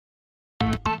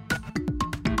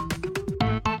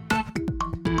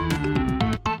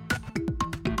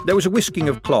There was a whisking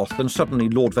of cloth, and suddenly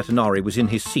Lord Vetinari was in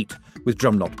his seat, with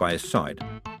Drumknott by his side.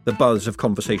 The buzz of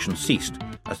conversation ceased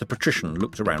as the patrician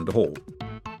looked around the hall.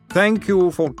 "Thank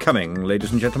you for coming,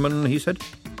 ladies and gentlemen," he said.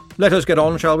 "Let us get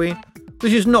on, shall we?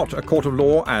 This is not a court of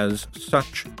law as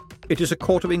such. It is a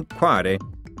court of inquiry,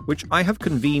 which I have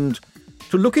convened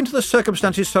to look into the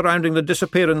circumstances surrounding the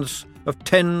disappearance of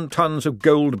 10 tons of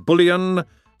gold bullion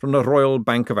from the Royal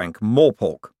Bank of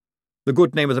Ankh-Morpork. The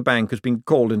good name of the bank has been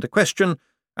called into question,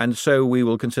 and so we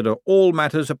will consider all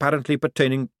matters apparently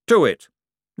pertaining to it.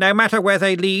 No matter where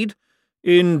they lead.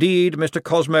 Indeed, Mr.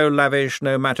 Cosmo Lavish,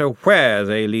 no matter where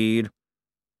they lead."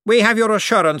 "We have your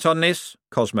assurance on this,"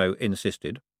 Cosmo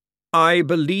insisted. "I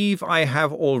believe I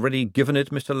have already given it,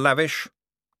 Mr. Lavish.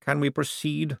 Can we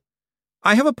proceed?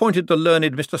 I have appointed the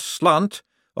learned Mr. Slant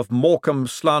of Morecambe,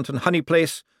 Slant and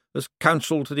Honeyplace as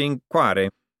counsel to the inquiry.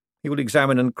 He will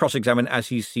examine and cross-examine as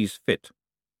he sees fit.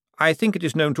 I think it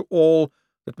is known to all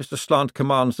that Mr. Slant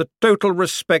commands the total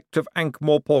respect of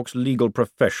Ankh-Morpork's legal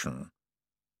profession."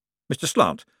 Mr.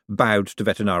 Slant bowed to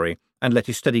Vetinari and let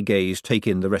his steady gaze take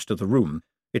in the rest of the room.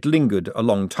 It lingered a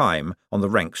long time on the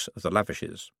ranks of the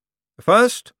Lavishes.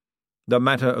 "First, the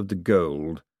matter of the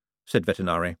gold," said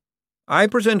Vetinari. "I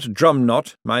present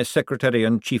Drumknott, my secretary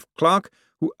and chief clerk,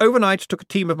 who overnight took a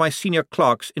team of my senior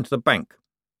clerks into the bank."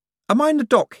 "Am I in the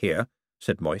dock here?"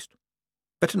 said Moist.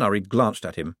 Vetinari glanced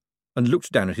at him and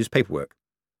looked down at his paperwork.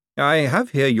 "I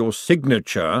have here your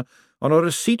signature on a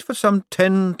receipt for some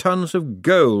 10 tons of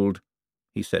gold,"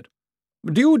 he said.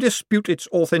 "Do you dispute its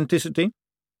authenticity?"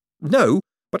 "No,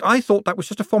 but I thought that was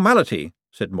just a formality,"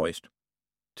 said Moist.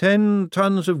 10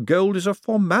 tons of gold is a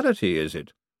formality, is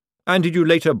it? And did you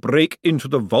later break into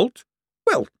the vault?"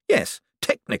 "Well, yes,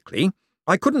 technically.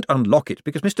 I couldn't unlock it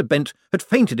because Mr. Bent had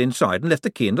fainted inside and left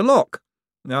the key in the lock."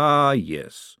 "Ah,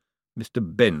 yes, Mr.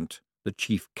 Bent, the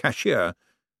chief cashier.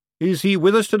 Is he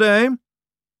with us today?"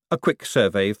 A quick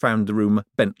survey found the room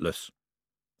bentless.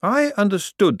 "I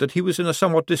understood that he was in a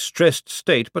somewhat distressed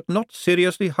state, but not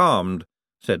seriously harmed,"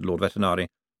 said Lord Vetinari.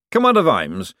 "Commander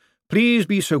Vimes, please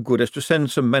be so good as to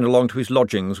send some men along to his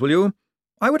lodgings, will you?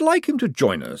 I would like him to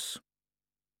join us."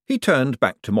 He turned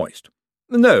back to Moist.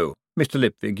 "No, Mr.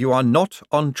 Lipwig, you are not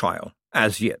on trial,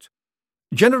 as yet.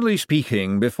 Generally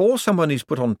speaking, before someone is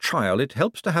put on trial, it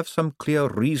helps to have some clear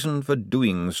reason for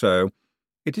doing so.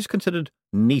 It is considered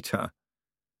neater.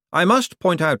 I must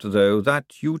point out, though,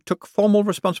 that you took formal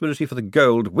responsibility for the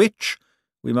gold, which,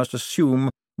 we must assume,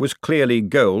 was clearly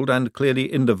gold and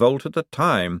clearly in the vault at the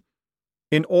time.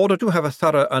 In order to have a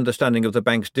thorough understanding of the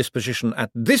bank's disposition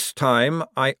at this time,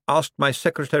 I asked my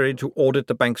secretary to audit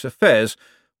the bank's affairs,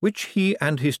 which he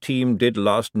and his team did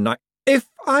last night. If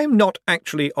I'm not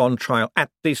actually on trial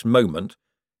at this moment,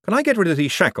 can I get rid of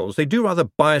these shackles? They do rather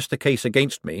bias the case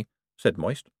against me," said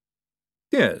Moist.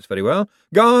 "Yes, very well.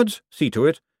 Guards, see to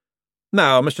it.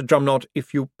 Now, Mr. Drumknott,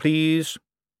 if you please."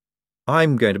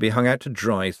 "I'm going to be hung out to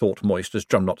dry," thought Moist as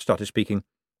Drumknott started speaking.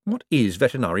 "What is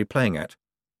Vetinari playing at?"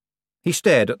 He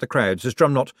stared at the crowds as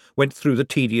Drumknott went through the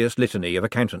tedious litany of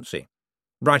accountancy.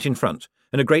 Right in front,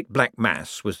 in a great black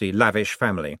mass, was the Lavish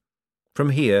family. From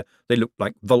here they looked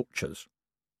like vultures.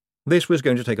 This was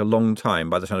going to take a long time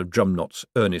by the sound of Drumknott's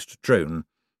earnest drone.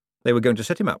 They were going to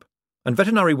set him up, and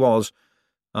Vetinari was—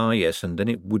 yes, and then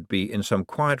it would be in some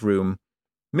quiet room.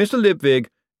 "Mr. Lipwig,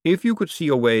 if you could see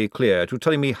your way clear to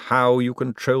telling me how you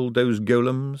controlled those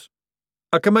golems."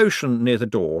 A commotion near the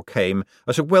door came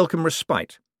as a welcome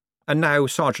respite, and now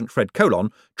Sergeant Fred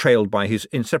Colon, trailed by his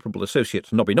inseparable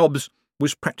associate Nobby Nobbs,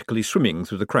 was practically swimming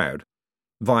through the crowd.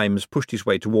 Vimes pushed his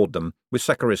way toward them, with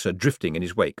Saccharissa drifting in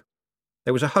his wake.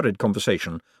 There was a hurried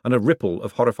conversation, and a ripple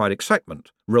of horrified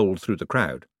excitement rolled through the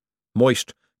crowd.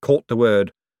 Moist caught the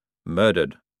word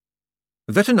 "murdered."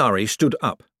 Vetinari stood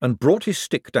up and brought his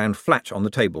stick down flat on the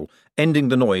table, ending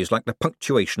the noise like the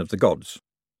punctuation of the gods.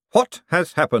 "What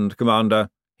has happened, Commander?"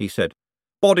 he said.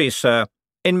 "Bodies, sir,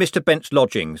 in Mr. Bent's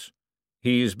lodgings."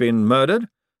 "He's been murdered?"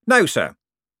 "No, sir."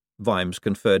 Vimes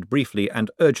conferred briefly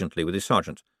and urgently with his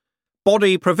sergeant.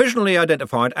 "Body provisionally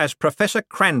identified as Professor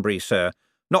Cranberry, sir.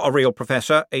 Not a real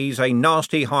professor, he's a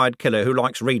nasty hired killer who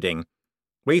likes reading.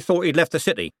 We thought he'd left the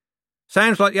city.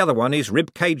 Sounds like the other one is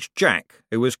Ribcage Jack,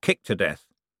 who was kicked to death."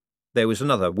 There was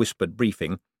another whispered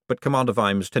briefing, but Commander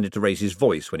Vimes tended to raise his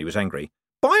voice when he was angry.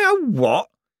 "By a what?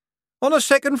 On the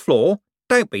second floor?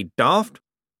 Don't be daft.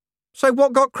 So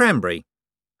what got Cranberry?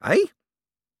 Eh?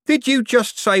 Did you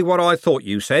just say what I thought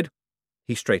you said?"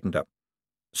 He straightened up.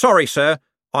 "Sorry, sir.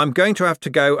 I'm going to have to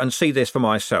go and see this for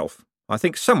myself. I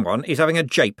think someone is having a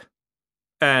jape."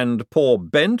 "And poor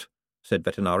Bent?" said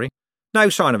Vetinari. "No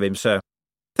sign of him, sir.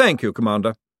 Thank you,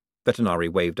 Commander. Veterinary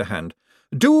waved a hand.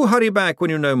 Do hurry back when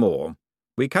you know more.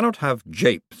 We cannot have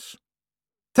japes.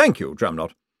 Thank you,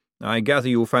 Drumknot. I gather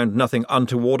you found nothing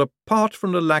untoward apart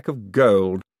from the lack of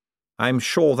gold. I'm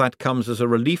sure that comes as a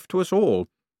relief to us all.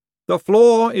 The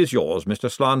floor is yours,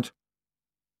 Mr. Slant.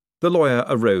 The lawyer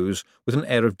arose with an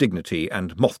air of dignity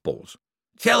and mothballs.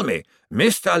 Tell me,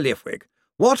 Mr. Lifwig,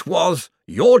 what was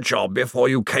your job before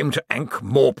you came to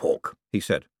Ankh-Morpork? He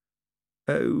said.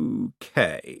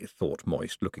 OK, thought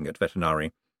Moist, looking at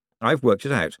Veterinary. I've worked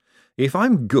it out. If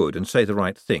I'm good and say the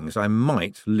right things, I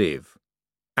might live.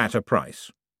 At a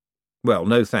price. Well,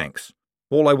 no thanks.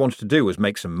 All I wanted to do was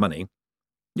make some money.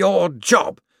 Your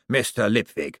job, Mr.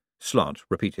 Lipwig, Slant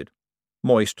repeated.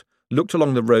 Moist looked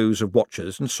along the rows of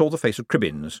watchers and saw the face of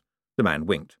Cribbins. The man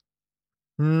winked.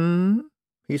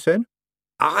 He said.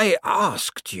 I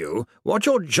asked you what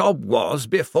your job was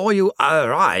before you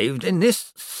arrived in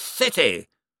this city.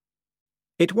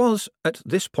 It was at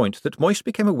this point that Moist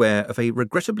became aware of a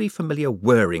regrettably familiar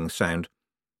whirring sound,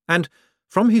 and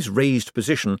from his raised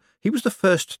position he was the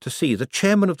first to see the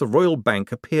chairman of the Royal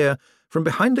Bank appear from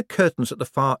behind the curtains at the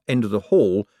far end of the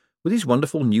hall with his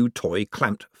wonderful new toy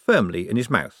clamped firmly in his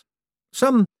mouth.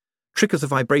 Some trick of the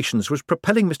vibrations was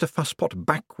propelling Mr. Fusspot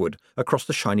backward across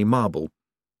the shiny marble.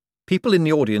 People in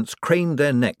the audience craned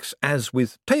their necks as,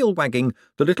 with tail wagging,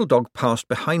 the little dog passed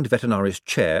behind Veterinary's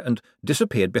chair and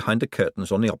disappeared behind the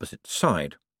curtains on the opposite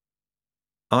side.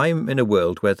 I'm in a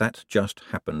world where that just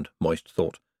happened, Moist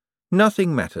thought.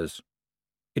 Nothing matters.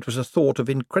 It was a thought of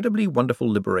incredibly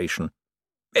wonderful liberation.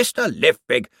 Mr.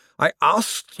 Lifwig, I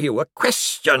asked you a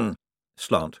question,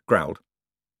 Slant growled.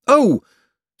 Oh,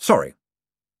 sorry.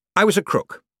 I was a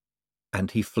crook.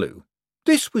 And he flew.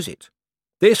 This was it.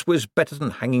 This was better than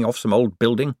hanging off some old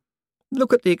building.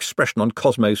 Look at the expression on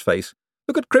Cosmo's face.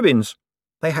 Look at Cribbins.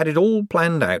 They had it all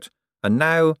planned out, and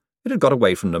now it had got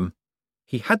away from them.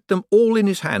 He had them all in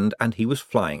his hand, and he was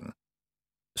flying.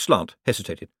 Slant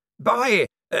hesitated. By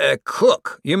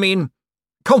crook, you mean?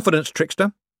 Confidence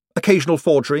trickster. Occasional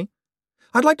forgery.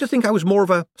 I'd like to think I was more of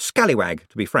a scallywag,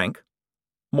 to be frank.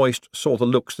 Moist saw the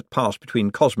looks that passed between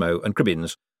Cosmo and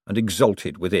Cribbins, and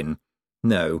exulted within.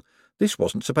 No, this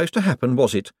wasn't supposed to happen,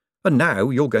 was it? And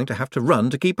now you're going to have to run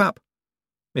to keep up.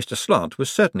 Mr. Slant was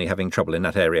certainly having trouble in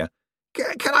that area.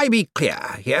 Can I be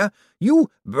clear here? You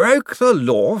broke the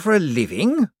law for a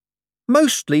living?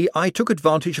 Mostly I took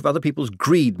advantage of other people's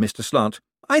greed, Mr. Slant.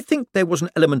 I think there was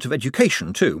an element of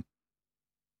education, too.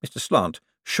 Mr. Slant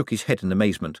shook his head in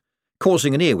amazement,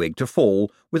 causing an earwig to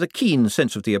fall with a keen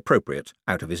sense of the appropriate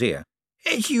out of his ear.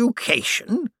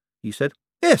 Education? He said.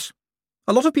 Yes.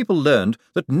 A lot of people learned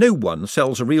that no one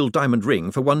sells a real diamond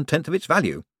ring for 1/10 of its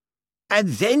value. And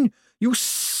then you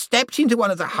stepped into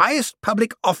one of the highest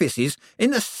public offices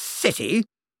in the city,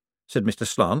 said Mr.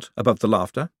 Slant above the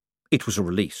laughter. It was a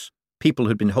release. People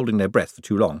had been holding their breath for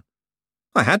too long.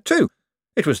 I had to.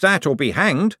 It was that or be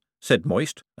hanged, said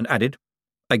Moist, and added,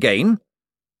 Again?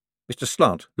 Mr.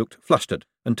 Slant looked flustered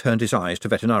and turned his eyes to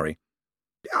Veterinary.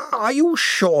 Are you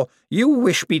sure you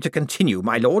wish me to continue,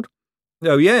 my lord?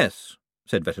 Oh, yes,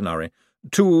 said Veterinary.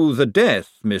 To the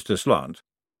death, Mr. Slant.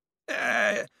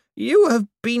 You have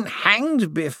been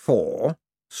hanged before,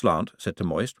 Slant said to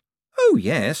Moist. Oh,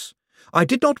 yes. I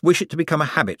did not wish it to become a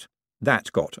habit.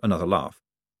 That got another laugh.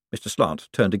 Mr. Slant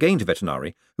turned again to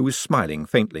Veterinary, who was smiling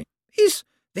faintly. Is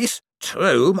this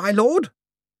true, my lord?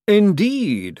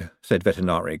 Indeed, said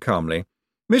Veterinary calmly.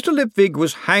 Mr. Lipwig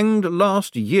was hanged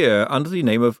last year under the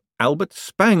name of Albert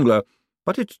Spangler,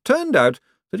 but it turned out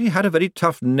that he had a very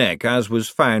tough neck, as was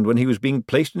found when he was being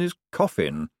placed in his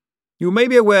coffin. You may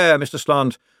be aware, Mr.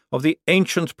 Slant, of the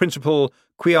ancient principle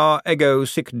quia ego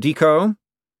sic dico.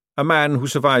 A man who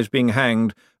survives being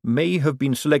hanged may have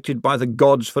been selected by the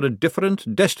gods for a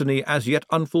different destiny as yet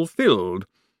unfulfilled,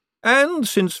 and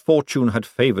since fortune had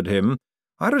favoured him,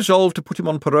 I resolved to put him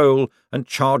on parole and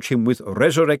charge him with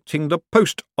resurrecting the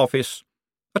post office,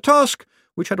 a task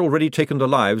which had already taken the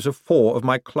lives of 4 of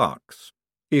my clerks.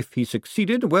 If he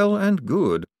succeeded, well and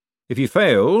good. If he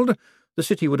failed, the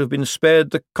city would have been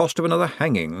spared the cost of another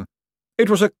hanging. It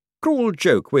was a cruel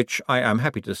joke which, I am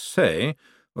happy to say,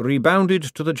 rebounded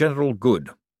to the general good.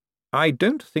 I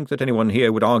don't think that anyone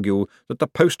here would argue that the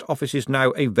post office is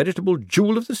now a veritable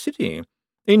jewel of the city.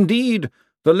 Indeed,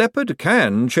 the leopard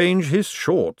can change his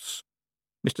shorts.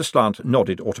 Mr. Slant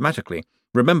nodded automatically,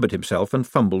 remembered himself, and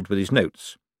fumbled with his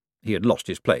notes. He had lost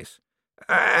his place.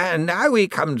 Now we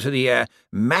come to the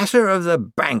matter of the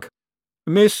bank.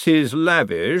 Mrs.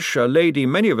 Lavish, a lady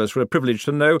many of us were privileged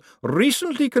to know,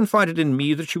 recently confided in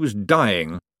me that she was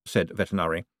dying, said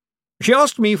Veterinary. She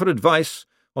asked me for advice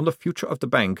on the future of the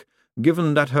bank,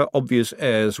 given that her obvious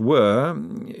heirs were,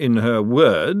 in her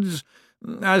words,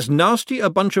 as nasty a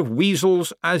bunch of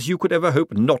weasels as you could ever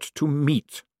hope not to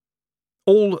meet.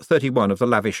 All 31 of the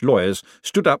lavish lawyers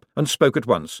stood up and spoke at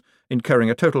once, incurring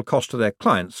a total cost to their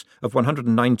clients of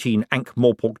 119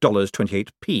 Ankh-Morpork dollars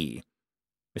 28p.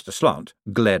 Mr. Slant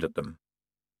glared at them.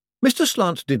 Mr.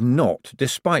 Slant did not,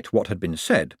 despite what had been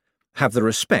said, have the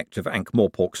respect of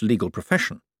Ankh-Morpork's legal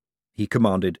profession. He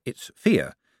commanded its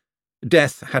fear.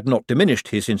 Death had not diminished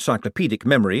his encyclopedic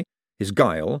memory, his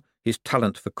guile, his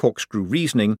talent for corkscrew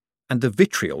reasoning, and the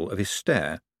vitriol of his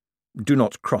stare. "Do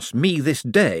not cross me this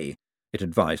day," it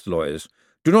advised the lawyers.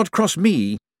 "Do not cross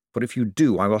me, for if you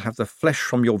do I will have the flesh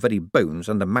from your very bones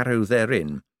and the marrow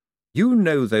therein. You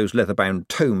know those leather-bound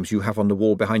tomes you have on the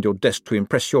wall behind your desk to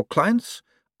impress your clients?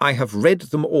 I have read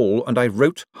them all, and I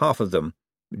wrote half of them.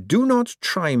 Do not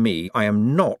try me, I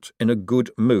am not in a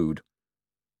good mood."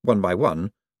 One by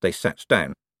one, they sat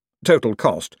down. Total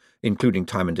cost, including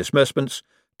time and disbursements,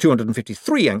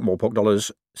 253 Ankh-Morpork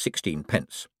dollars, 16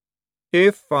 pence.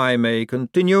 "If I may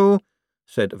continue,"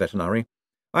 said the veterinary,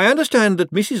 "I understand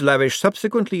that Mrs. Lavish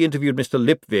subsequently interviewed Mr.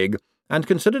 Lipwig and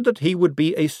considered that he would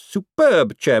be a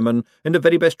superb chairman in the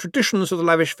very best traditions of the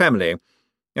Lavish family,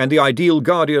 and the ideal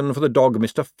guardian for the dog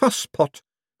Mr. Fusspot,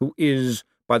 who is,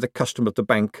 by the custom of the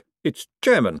bank, its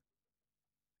chairman."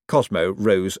 Cosmo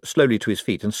rose slowly to his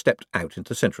feet and stepped out into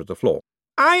the centre of the floor.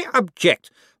 "I object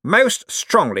most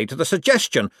strongly to the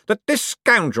suggestion that this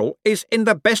scoundrel is in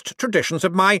the best traditions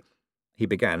of my—" he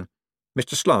began.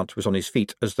 Mr. Slant was on his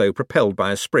feet as though propelled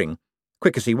by a spring.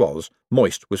 Quick as he was,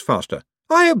 Moist was faster.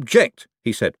 "I object,"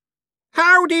 he said.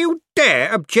 "How do you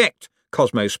dare object,"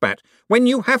 Cosmo spat, "when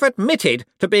you have admitted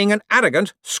to being an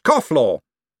arrogant scofflaw?"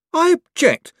 "I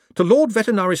object to Lord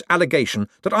Veterinary's allegation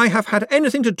that I have had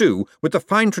anything to do with the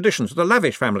fine traditions of the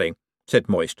Lavish family," said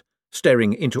Moist,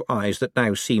 staring into eyes that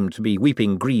now seemed to be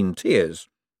weeping green tears.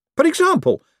 "For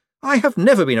example, I have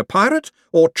never been a pirate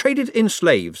or traded in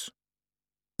slaves."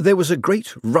 There was a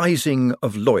great rising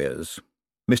of lawyers.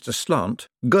 Mr. Slant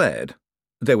glared.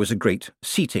 There was a great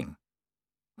seating.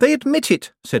 "They admit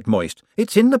it," said Moist.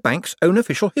 "It's in the bank's own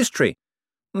official history."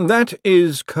 "That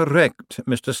is correct,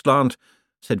 Mr. Slant,"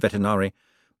 said Vetinari.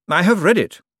 "I have read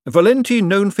it. Valenti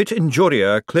non fit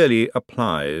injuria clearly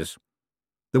applies."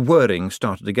 The whirring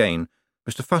started again.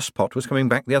 Mr. Fusspot was coming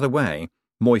back the other way.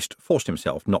 Moist forced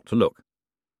himself not to look.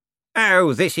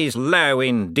 "Oh, this is low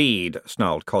indeed,"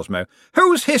 snarled Cosmo.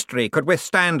 "Whose history could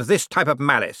withstand this type of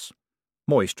malice?"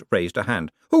 Moist raised a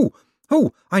hand. Oh,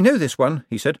 I know this one,"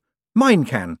 he said. "Mine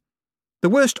can. The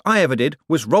worst I ever did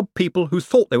was rob people who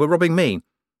thought they were robbing me.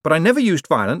 But I never used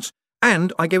violence,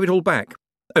 and I gave it all back.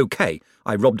 OK,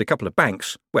 I robbed a couple of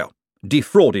banks. Well,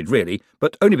 defrauded, really,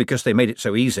 but only because they made it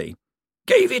so easy."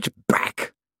 "Gave it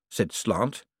back," said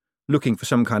Slant, looking for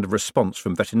some kind of response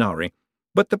from Vetinari.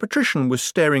 But the patrician was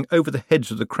staring over the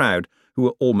heads of the crowd, who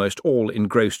were almost all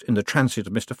engrossed in the transit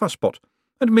of Mr. Fusspot,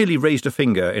 and merely raised a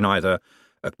finger in either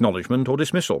acknowledgment or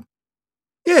dismissal.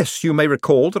 "Yes, you may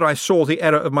recall that I saw the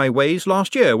error of my ways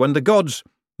last year when the gods—"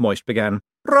 Moist began.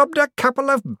 "Robbed a couple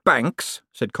of banks,"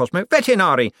 said Cosmo.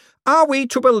 "Vetinari, are we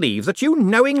to believe that you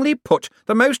knowingly put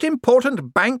the most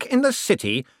important bank in the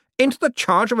city into the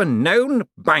charge of a known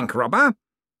bank robber?"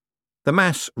 The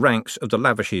mass ranks of the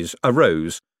Lavishes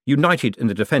arose, united in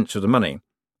the defence of the money.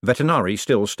 Vetinari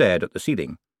still stared at the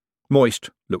ceiling.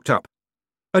 Moist looked up.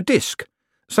 A disc,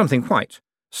 something white,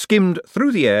 skimmed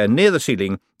through the air near the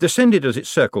ceiling, descended as it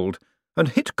circled, and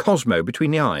hit Cosmo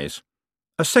between the eyes.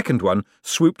 A second one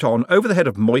swooped on over the head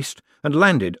of Moist and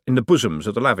landed in the bosoms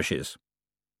of the Lavishes.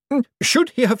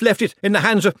 "Should he have left it in the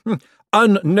hands of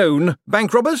unknown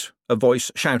bank robbers?" a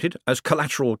voice shouted as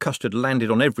collateral custard landed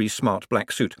on every smart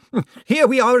black suit. "Here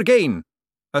we are again!"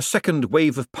 A second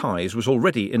wave of pies was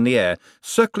already in the air,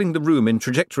 circling the room in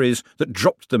trajectories that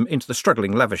dropped them into the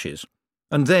struggling Lavishes.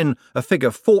 And then a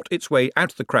figure fought its way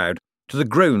out of the crowd, to the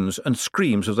groans and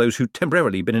screams of those who'd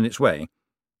temporarily been in its way.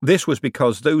 This was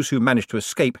because those who managed to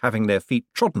escape having their feet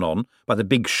trodden on by the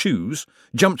big shoes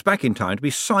jumped back in time to be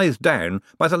scythed down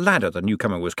by the ladder the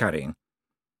newcomer was carrying.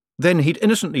 Then he'd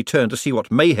innocently turned to see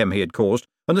what mayhem he had caused,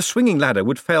 and the swinging ladder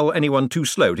would fell anyone too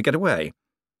slow to get away.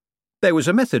 There was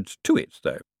a method to it,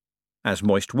 though. As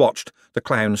Moist watched, the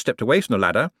clown stepped away from the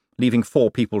ladder, leaving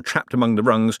 4 people trapped among the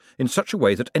rungs in such a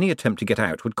way that any attempt to get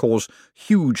out would cause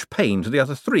huge pain to the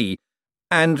other 3,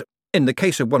 and, in the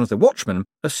case of one of the watchmen,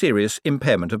 a serious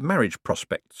impairment of marriage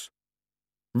prospects.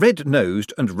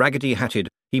 Red-nosed and raggedy-hatted,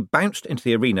 he bounced into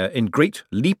the arena in great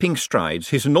leaping strides,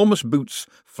 his enormous boots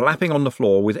flapping on the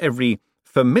floor with every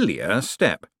familiar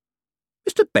step.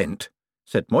 "Mr. Bent,"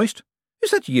 said Moist,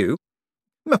 "is that you?"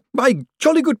 My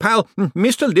jolly good pal,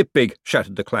 Mr. Lipbig,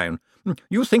 shouted the clown.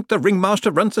 You think the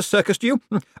ringmaster runs the circus, do you?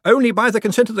 Only by the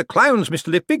consent of the clowns,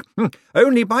 Mr. Lipbig.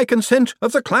 Only by consent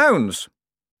of the clowns.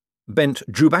 Bent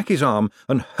drew back his arm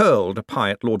and hurled a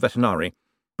pie at Lord Vetinari,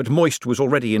 but Moist was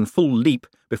already in full leap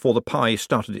before the pie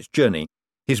started its journey.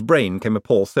 His brain came a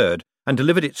poor third, and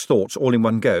delivered its thoughts all in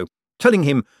one go, telling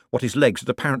him what his legs had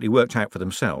apparently worked out for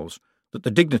themselves, that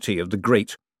the dignity of the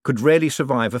great could rarely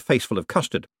survive a face full of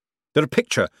custard, that a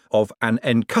picture of an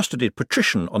encustarded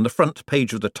patrician on the front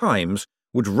page of the Times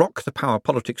would rock the power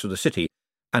politics of the city,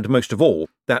 and most of all,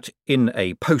 that in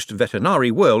a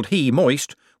post-Vetinari world he,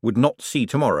 Moist, would not see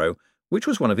tomorrow, which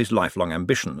was one of his lifelong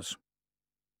ambitions.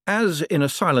 As in a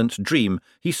silent dream,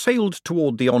 he sailed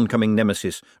toward the oncoming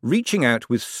nemesis, reaching out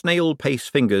with snail-pace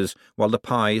fingers while the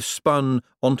pie spun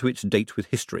onto its date with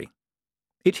history.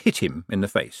 It hit him in the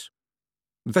face.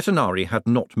 Vetinari had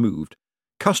not moved.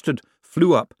 Custard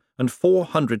flew up, and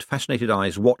 400 fascinated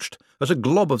eyes watched as a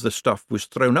glob of the stuff was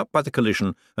thrown up by the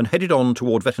collision and headed on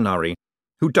toward Vetinari,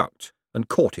 who ducked and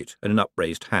caught it in an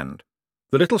upraised hand.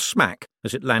 The little smack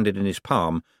as it landed in his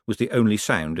palm was the only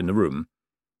sound in the room.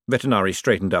 Vetinari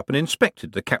straightened up and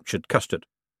inspected the captured custard.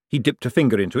 He dipped a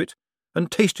finger into it and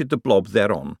tasted the blob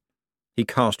thereon. He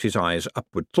cast his eyes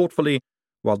upward thoughtfully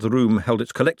while the room held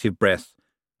its collective breath,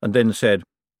 and then said,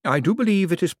 "I do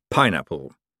believe it is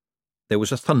pineapple." There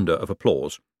was a thunder of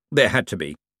applause. There had to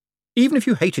be. Even if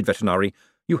you hated Vetinari,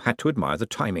 you had to admire the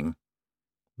timing.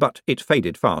 But it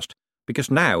faded fast, because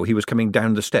now he was coming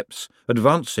down the steps,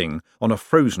 advancing on a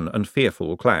frozen and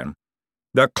fearful clown.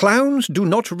 "The clowns do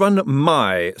not run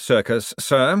my circus,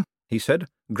 sir," he said,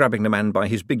 grabbing the man by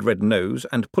his big red nose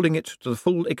and pulling it to the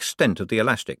full extent of the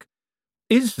elastic.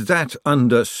 "Is that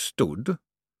understood?"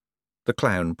 The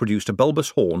clown produced a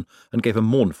bulbous horn and gave a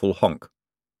mournful honk.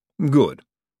 "Good.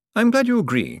 I'm glad you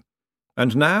agree.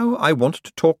 And now I want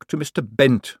to talk to Mr.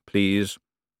 Bent, please."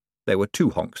 There were 2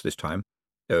 honks this time.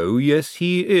 "Oh, yes,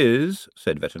 he is,"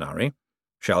 said Vetinari.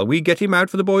 "Shall we get him out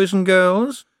for the boys and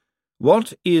girls?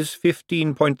 What is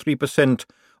 15.3%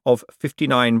 of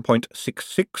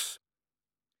 59.66?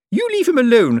 "You leave him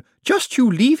alone. Just you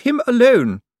leave him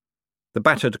alone." The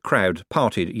battered crowd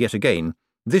parted yet again,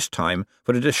 this time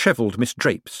for a dishevelled Miss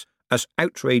Drapes, as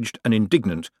outraged and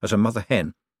indignant as a mother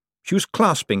hen. She was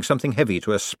clasping something heavy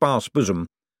to her sparse bosom,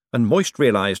 and Moist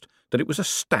realised that it was a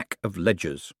stack of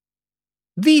ledgers.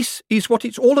 "This is what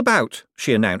it's all about,"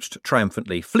 she announced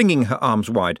triumphantly, flinging her arms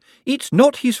wide. "It's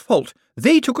not his fault.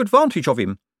 They took advantage of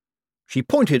him." She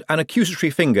pointed an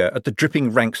accusatory finger at the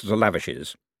dripping ranks of the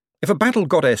lavishes. If a battle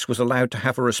goddess was allowed to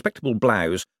have a respectable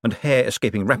blouse and hair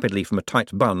escaping rapidly from a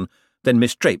tight bun, then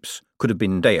Miss Drapes could have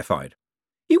been deified.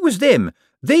 "It was them.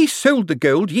 They sold the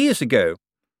gold years ago."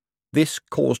 This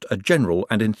caused a general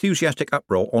and enthusiastic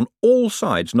uproar on all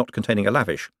sides not containing a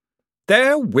lavish.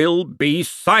 "There will be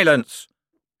silence!"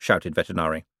 shouted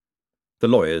Vetinari. The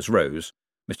lawyers rose.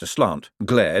 Mr. Slant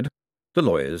glared. The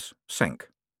lawyers sank.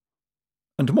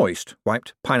 And Moist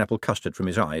wiped pineapple custard from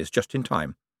his eyes just in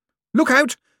time. "Look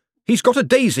out! He's got a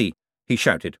daisy!" he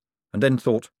shouted, and then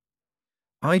thought,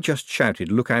 "I just shouted,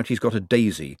 'Look out, he's got a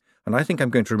daisy,' and I think I'm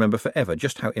going to remember forever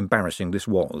just how embarrassing this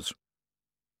was."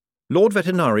 Lord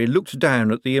Vetinari looked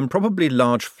down at the improbably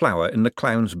large flower in the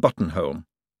clown's buttonhole.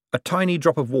 A tiny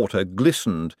drop of water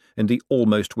glistened in the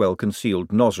almost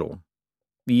well-concealed nozzle.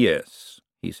 "Yes,"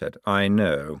 he said, "I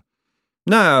know.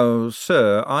 Now,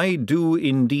 sir, I do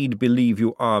indeed believe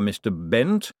you are Mr.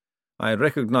 Bent. I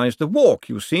recognise the walk,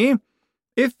 you see.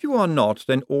 If you are not,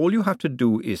 then all you have to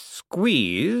do is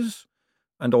squeeze,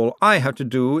 and all I have to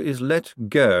do is let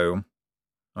go.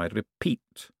 I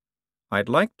repeat, I'd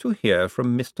like to hear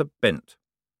from Mr. Bent."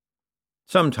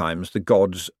 Sometimes the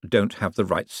gods don't have the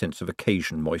right sense of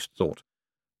occasion, Moist thought.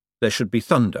 There should be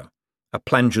thunder, a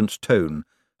plangent tone,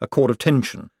 a chord of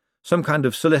tension, some kind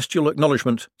of celestial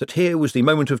acknowledgement that here was the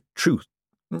moment of truth.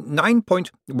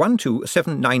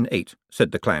 9.12798,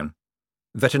 said the clown.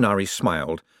 Vetinari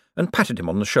smiled and patted him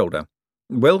on the shoulder.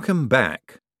 "Welcome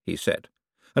back," he said,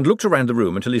 and looked around the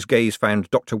room until his gaze found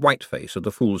Dr. Whiteface of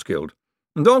the Fool's Guild.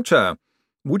 "Doctor,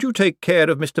 would you take care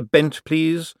of Mr. Bent,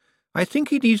 please? I think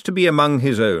he needs to be among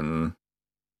his own."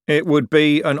 "It would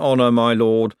be an honour, my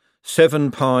lord.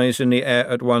 7 pies in the air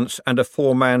at once, and a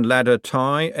 4-man ladder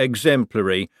tie,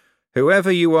 exemplary.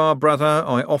 Whoever you are, brother,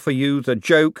 I offer you the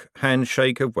joke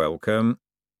handshake of welcome."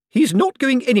 "He's not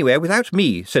going anywhere without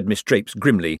me," said Miss Drapes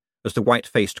grimly, as the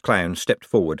white-faced clown stepped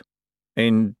forward.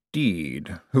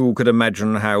 "Indeed, who could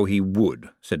imagine how he would?"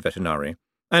 said Vetinari.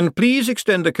 "And please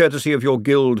extend the courtesy of your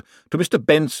guild to Mr.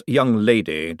 Bent's young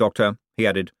lady, Doctor," he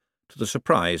added, to the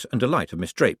surprise and delight of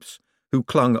Miss Drapes, who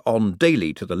clung on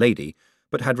daily to the lady,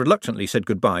 but had reluctantly said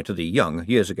goodbye to the young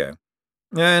years ago.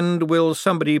 "And will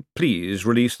somebody please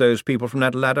release those people from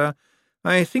that ladder?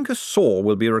 I think a saw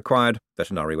will be required,"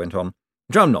 Vetinari went on.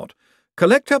 "Drumknot,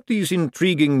 collect up these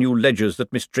intriguing new ledgers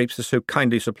that Miss Drapes has so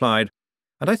kindly supplied,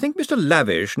 and I think Mr.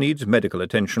 Lavish needs medical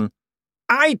attention."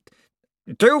 "I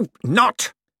do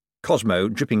not!" Cosmo,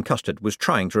 dripping custard, was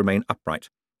trying to remain upright.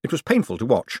 It was painful to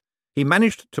watch. He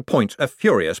managed to point a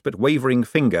furious but wavering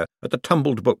finger at the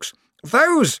tumbled books.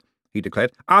 "Those," he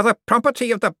declared, "are the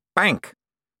property of the bank."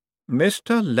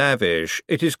 "Mr. Lavish,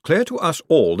 it is clear to us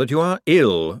all that you are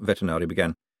ill," Vetinari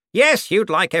began. "Yes, you'd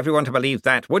like everyone to believe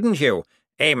that, wouldn't you,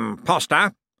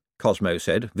 imposter?" Cosmo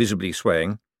said, visibly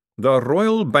swaying. "The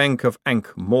Royal Bank of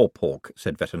Ankh-Morpork,"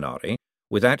 said Vetinari,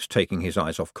 without taking his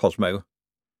eyes off Cosmo,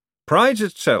 "prides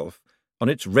itself on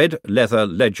its red leather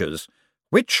ledgers,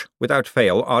 which, without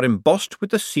fail, are embossed with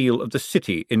the seal of the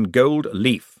city in gold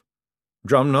leaf.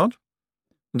 Drumknot?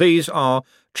 These are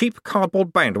cheap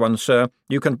cardboard-bound ones, sir.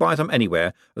 You can buy them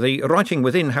anywhere. The writing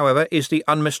within, however, is the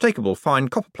unmistakable fine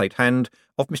copperplate hand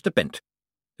of Mr. Bent."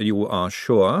 "You are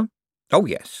sure?" "Oh,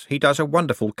 yes. He does a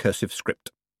wonderful cursive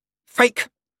script." "Fake,"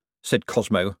 said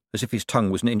Cosmo, as if his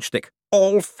tongue was an inch thick.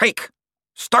 "All fake.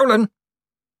 Stolen."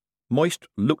 Moist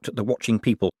looked at the watching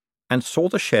people and saw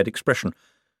the shared expression.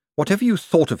 Whatever you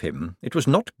thought of him, it was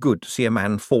not good to see a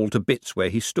man fall to bits where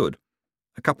he stood.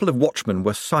 A couple of watchmen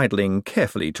were sidling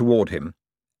carefully toward him.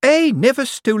 "I never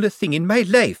stole a thing in my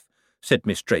life," said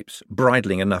Miss Drapes,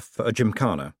 bridling enough for a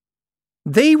gymkhana.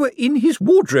 "They were in his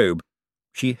wardrobe."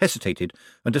 She hesitated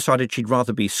and decided she'd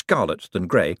rather be scarlet than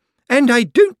grey. "And I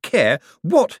don't care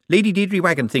what Lady Deirdre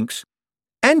Wagon thinks.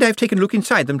 And I've taken a look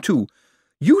inside them, too.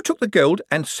 You took the gold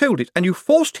and sold it, and you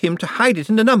forced him to hide it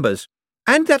in the numbers.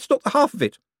 And that's not the half of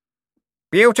it."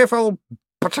 "Beautiful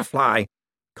butterfly,"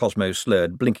 Cosmo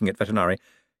slurred, blinking at Vetinari.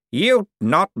 "You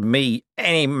not me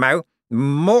any mo.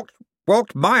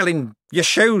 Walked mile in your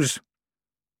shoes."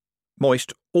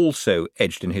 Moist also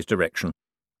edged in his direction.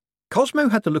 Cosmo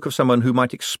had the look of someone who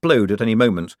might explode at any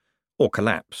moment, or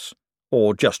collapse,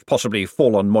 or just possibly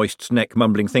fall on Moist's neck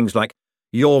mumbling things like,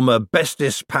 "You're my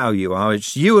bestest pal, you are.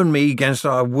 It's you and me against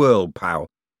our world, pal."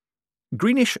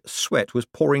 Greenish sweat was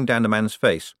pouring down the man's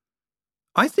face.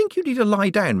 "I think you need to lie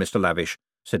down, Mr. Lavish,"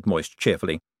 said Moist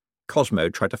cheerfully. Cosmo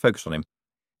tried to focus on him.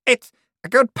 "It's a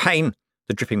good pain,"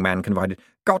 the dripping man confided.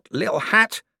 "Got little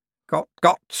hat.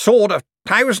 Got sword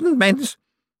 1,000 men's."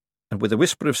 And with a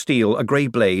whisper of steel, a grey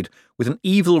blade, with an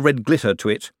evil red glitter to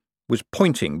it, was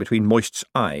pointing between Moist's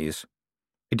eyes.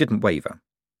 It didn't waver.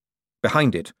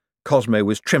 Behind it, Cosmo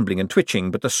was trembling and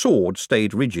twitching, but the sword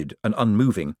stayed rigid and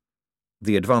unmoving.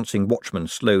 The advancing watchman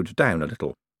slowed down a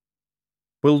little.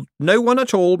 "Will no one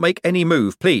at all make any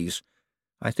move, please?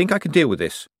 I think I can deal with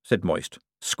this," said Moist,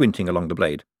 squinting along the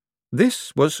blade.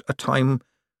 This was a time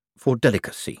for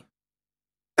delicacy.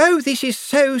 "Oh, this is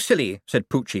so silly," said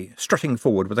Poochie, strutting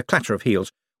forward with a clatter of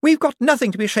heels. "We've got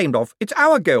nothing to be ashamed of. It's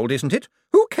our gold, isn't it?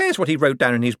 Who cares what he wrote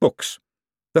down in his books?"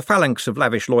 The phalanx of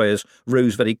Lavish lawyers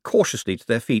rose very cautiously to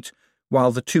their feet,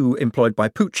 while the two employed by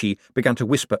Poochie began to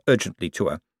whisper urgently to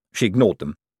her. She ignored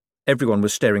them. Everyone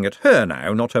was staring at her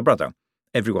now, not her brother.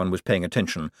 Everyone was paying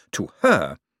attention to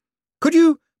her. "Could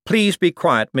you please be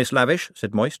quiet, Miss Lavish?"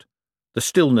 said Moist. The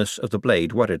stillness of the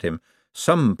blade worried him.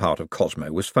 Some part of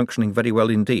Cosmo was functioning very well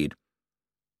indeed.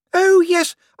 "Oh,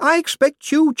 yes, I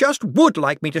expect you just would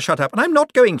like me to shut up, and I'm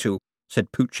not going to,"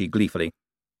 said Poochie gleefully.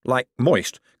 Like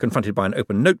Moist, confronted by an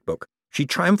open notebook, she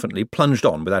triumphantly plunged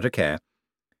on without a care.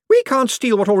 "We can't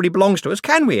steal what already belongs to us,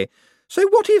 can we? So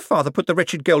what if Father put the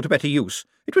wretched gold to better use?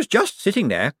 It was just sitting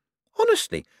there.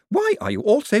 Honestly, why are you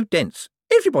all so dense?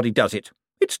 Everybody does it.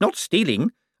 It's not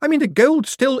stealing. I mean, the gold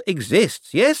still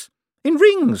exists, yes? In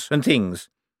rings and things.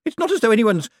 It's not as though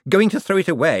anyone's going to throw it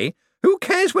away. Who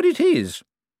cares what it is?"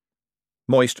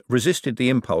 Moist resisted the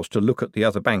impulse to look at the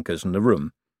other bankers in the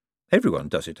room. Everyone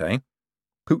does it, eh?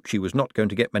 Poochie was not going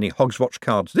to get many Hogswatch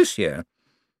cards this year,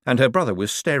 and her brother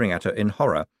was staring at her in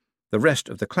horror. The rest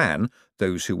of the clan,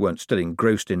 those who weren't still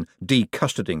engrossed in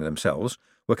decustodying themselves,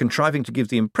 were contriving to give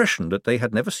the impression that they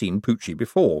had never seen Poochie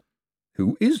before.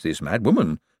 "Who is this mad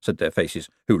woman?" said their faces.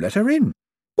 "Who let her in?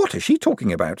 What is she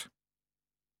talking about?"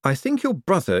 "I think your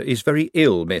brother is very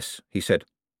ill, miss," he said.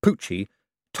 Poochie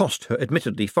tossed her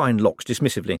admittedly fine locks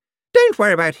dismissively. "Don't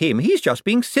worry about him. He's just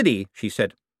being silly," she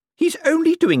said. "He's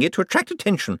only doing it to attract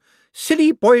attention.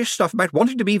 Silly, boyish stuff about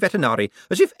wanting to be Vetinari,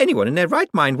 as if anyone in their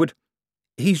right mind would—"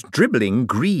 "He's dribbling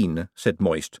green," said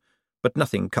Moist, but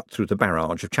nothing cut through the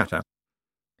barrage of chatter.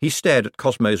 He stared at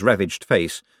Cosmo's ravaged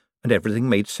face, and everything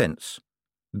made sense.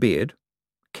 Beard,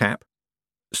 cap,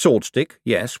 swordstick,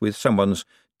 yes, with someone's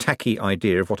tacky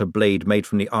idea of what a blade made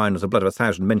from the iron of the blood of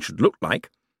 1,000 men should look like.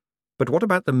 But what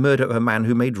about the murder of a man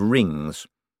who made rings?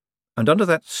 And under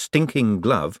that stinking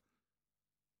glove—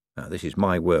 Now, this is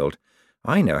my world.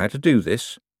 I know how to do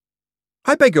this.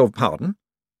 "I beg your pardon.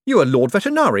 You are Lord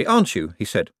Vetinari, aren't you?" he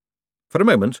said. For a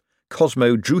moment,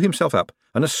 Cosmo drew himself up,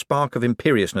 and a spark of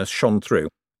imperiousness shone through.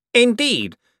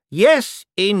 "Indeed. Yes,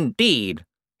 indeed,"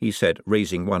 he said,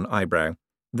 raising one eyebrow.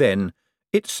 Then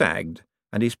it sagged,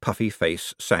 and his puffy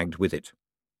face sagged with it.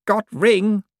 "Got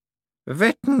ring?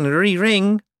 Veterinary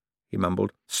ring," he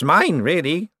mumbled. "Smine,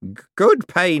 really. Good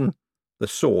pain." The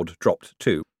sword dropped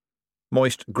too.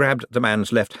 Moist grabbed the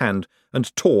man's left hand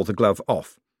and tore the glove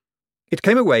off. It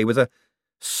came away with a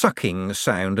sucking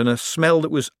sound and a smell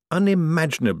that was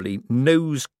unimaginably,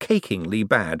 nose-cakingly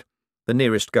bad. The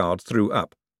nearest guard threw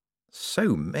up.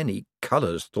 So many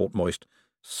colours, thought Moist.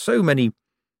 So many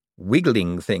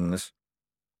wiggling things.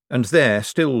 And there,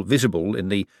 still visible in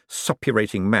the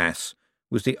suppurating mass,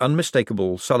 was the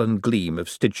unmistakable sullen gleam of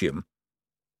Stygium.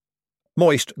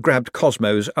 Moist grabbed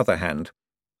Cosmo's other hand.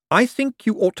 "I think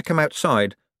you ought to come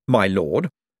outside, my lord.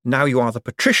 Now you are the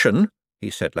patrician," he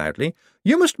said loudly.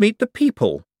 "You must meet the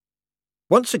people."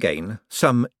 Once again,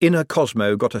 some inner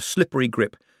Cosmo got a slippery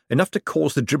grip, enough to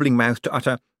cause the dribbling mouth to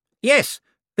utter, "Yes,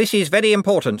 this is very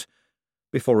important,"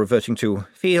 before reverting to,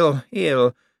 "Feel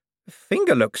ill.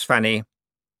 Finger looks funny."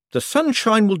 "The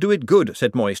sunshine will do it good,"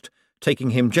 said Moist,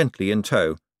 taking him gently in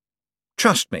tow.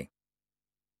 "Trust me."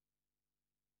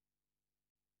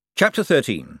 Chapter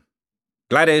 13.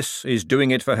 Gladys is doing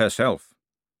it for herself.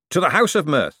 To the House of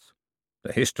Mirth.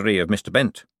 The history of Mr.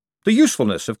 Bent. The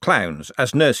usefulness of clowns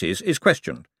as nurses is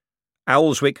questioned.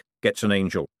 Owlswick gets an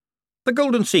angel. The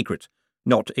Golden Secret,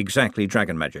 not exactly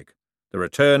dragon magic. The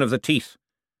return of the teeth.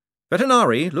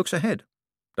 Vetinari looks ahead.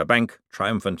 The bank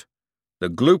triumphant. The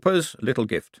Glooper's little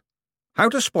gift. How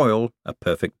to spoil a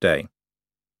perfect day.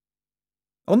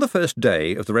 On the first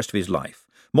day of the rest of his life,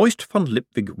 Moist von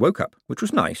Lipwig woke up, which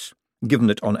was nice, given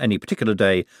that on any particular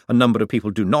day a number of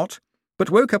people do not, but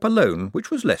woke up alone,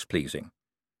 which was less pleasing.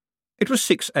 It was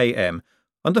 6 a.m.,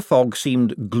 and the fog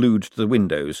seemed glued to the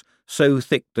windows, so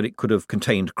thick that it could have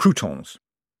contained croutons.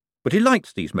 But he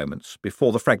liked these moments,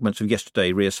 before the fragments of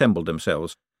yesterday reassembled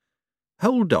themselves.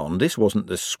 Hold on, this wasn't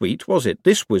the suite, was it?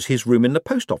 This was his room in the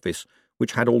post office,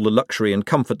 which had all the luxury and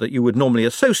comfort that you would normally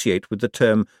associate with the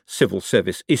term civil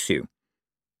service issue.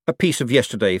 A piece of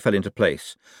yesterday fell into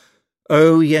place.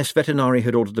 Oh, yes, Vetinari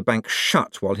had ordered the bank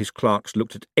shut while his clerks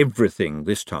looked at everything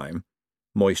this time.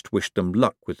 Moist wished them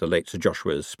luck with the late Sir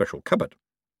Joshua's special cupboard.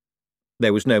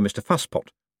 There was no Mr. Fusspot,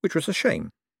 which was a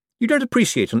shame. You don't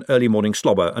appreciate an early morning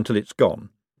slobber until it's gone.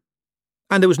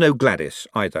 And there was no Gladys,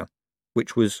 either,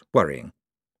 which was worrying.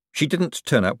 She didn't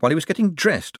turn up while he was getting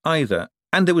dressed, either,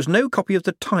 and there was no copy of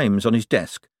the Times on his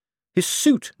desk. His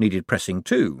suit needed pressing,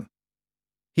 too.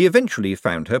 He eventually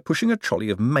found her pushing a trolley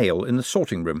of mail in the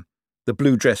sorting room. The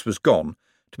blue dress was gone,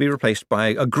 to be replaced by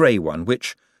a grey one,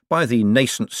 which, by the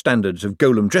nascent standards of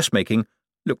Golem dressmaking,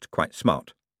 looked quite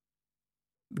smart.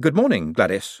 "Good morning,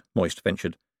 Gladys," Moist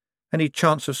ventured. "Any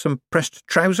chance of some pressed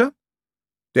trouser?"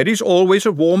 "There is always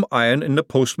a warm iron in the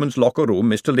postman's locker room,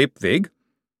 Mr. Lipwig."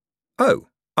 "Oh,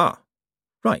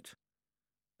 right.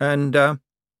 And,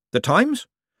 the Times?"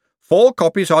 4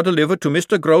 copies are delivered to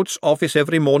Mr. Groat's office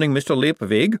every morning, Mr.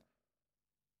 Lipwig."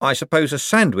 "I suppose a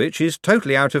sandwich is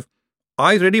totally out of—"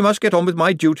 "I really must get on with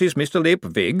my duties, Mr.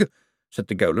 Lipwig," said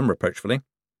the Golem reproachfully.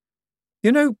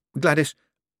 "You know, Gladys,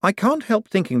 I can't help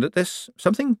thinking that there's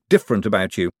something different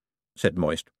about you," said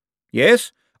Moist.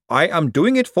 "Yes, I am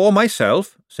doing it for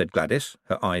myself," said Gladys,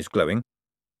 her eyes glowing.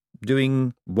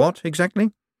 "Doing what,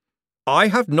 exactly?" "I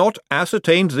have not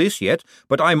ascertained this yet,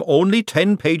 but I'm only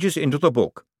 10 pages into the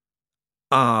book."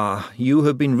 "Ah, you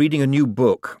have been reading a new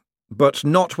book, but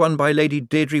not one by Lady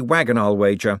Deirdre Wagon, I'll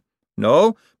wager."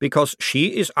 "No, because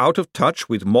she is out of touch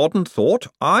with modern thought.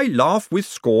 I laugh with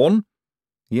scorn."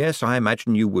 "Yes, I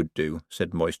imagine you would do,"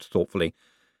 said Moist thoughtfully.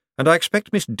 "And I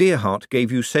expect Miss Dearheart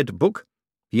gave you said book?"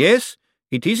 "Yes,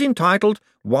 it is entitled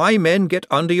Why Men Get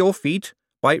Under Your Feet,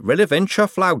 by Releventia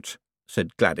Flout,"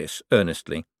 said Gladys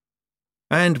earnestly.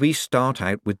 "And we start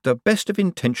out with the best of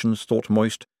intentions," thought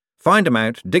Moist. "Find 'em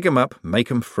out, dig 'em up,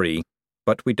 make 'em free.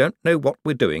 But we don't know what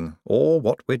we're doing, or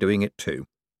what we're doing it to.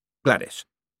 Gladys,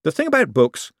 the thing about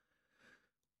books—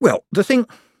 well,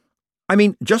 I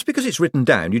mean, just because it's written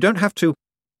down, you don't have to—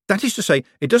 that is to say,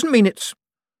 it doesn't mean it's—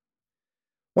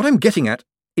 what I'm getting at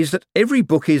is that every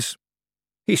book is—"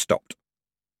 He stopped.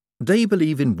 "They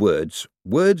believe in words.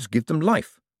 Words give them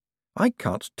life. I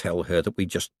can't tell her that we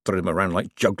just throw them around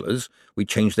like jugglers. We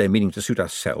change their meaning to suit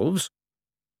ourselves."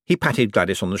 He patted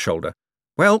Gladys on the shoulder.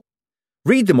 "Well,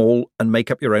 Read them all and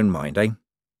make up your own mind, eh?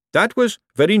 That was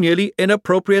very nearly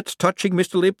inappropriate touching,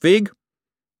 Mr. Lipwig.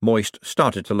 Moist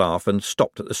started to laugh and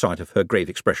stopped at the sight of her grave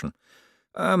expression.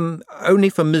 Only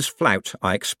for Miss Flout,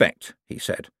 I expect, he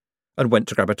said, and went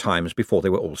to grab her Times before they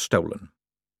were all stolen.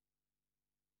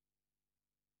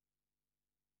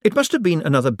 It must have been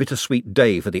another bittersweet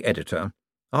day for the editor.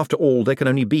 After all, there can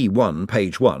only be one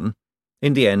page 1.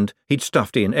 In the end, he'd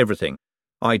stuffed in everything.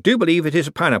 I do believe it is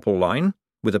a pineapple line,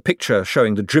 with a picture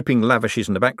showing the dripping lavishes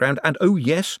in the background, and oh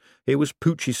yes, here was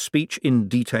Pooch's speech in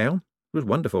detail. It was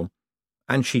wonderful.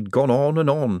 And she'd gone on and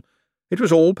on. It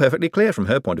was all perfectly clear from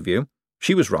her point of view.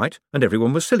 She was right, and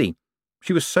everyone was silly.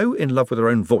 She was so in love with her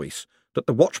own voice that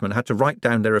the watchman had to write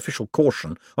down their official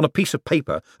caution on a piece of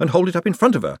paper and hold it up in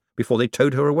front of her before they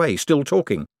towed her away, still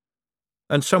talking.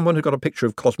 And someone had got a picture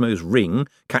of Cosmo's ring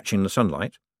catching the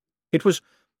sunlight. It was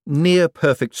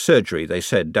near-perfect surgery, they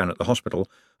said, down at the hospital,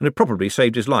 and had probably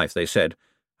saved his life, they said,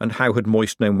 and how had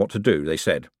Moist known what to do, they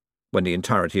said, when the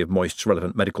entirety of Moist's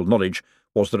relevant medical knowledge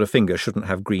was that a finger shouldn't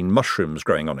have green mushrooms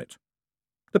growing on it.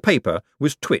 The paper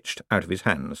was twitched out of his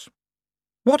hands.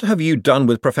 "What have you done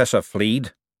with Professor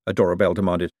Fleed?" Adora Bell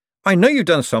demanded. "I know you've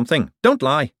done something. Don't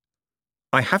lie."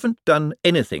 "I haven't done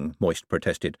anything," Moist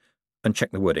protested, and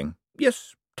checked the wording.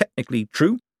 "Yes, technically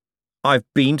true. I've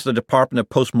been to the Department of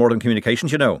Postmortem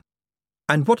Communications, you know."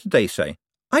 "And what did they say?"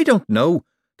 "I don't know.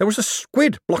 There was a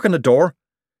squid blocking the door.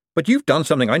 But you've done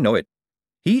something, I know it.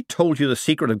 He told you the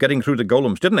secret of getting through the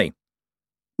golems, didn't he?"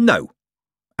 "No."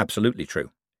 "Absolutely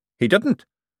true." "He didn't."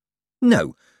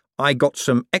 "No. I got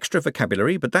some extra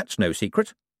vocabulary, but that's no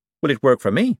secret." "Will it work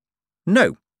for me?"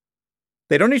 "No."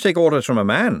 "They'd only take orders from a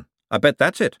man. I bet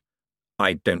that's it."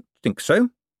 "I don't think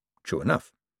so." "True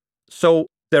enough."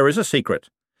 "So there is a secret."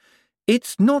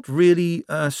 "It's not really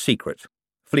a secret.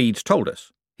 Fleed's told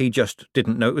us. He just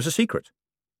didn't know it was a secret."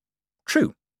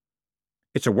 "True."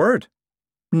 "It's a word."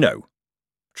 "No."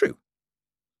 "True."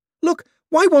 "Look,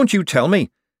 why won't you tell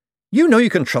me? You know you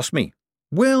can trust me."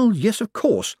 "Well, yes, of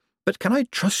course, but can I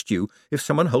trust you if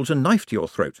someone holds a knife to your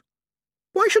throat?"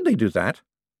 "Why should they do that?"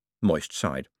 Moist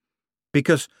sighed.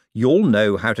 "Because you'll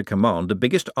know how to command the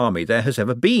biggest army there has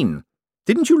ever been.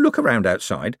 Didn't you look around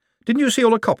outside? Didn't you see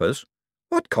all the coppers?"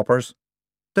 "What coppers?"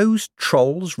 "Those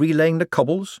trolls relaying the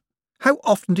cobbles. How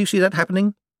often do you see that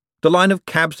happening? The line of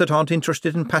cabs that aren't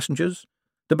interested in passengers,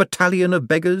 the battalion of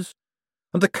beggars,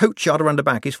 and the coachyard around the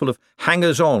back is full of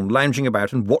hangers-on lounging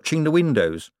about and watching the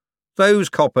windows. Those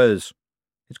coppers.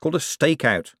 It's called a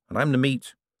stakeout, and I'm the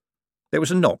meat." There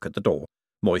was a knock at the door.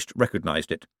 Moist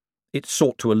recognised it. It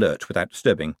sought to alert without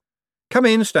disturbing. "Come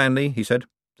in, Stanley," he said.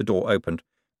 The door opened.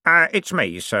 "It's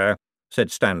me, sir,"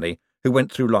 said Stanley, who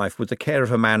went through life with the care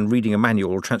of a man reading a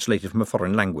manual translated from a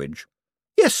foreign language.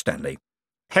 "Yes, Stanley."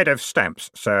 "Head of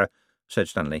stamps, sir," said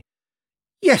Stanley.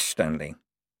 "Yes, Stanley."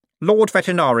 "Lord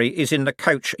Veterinary is in the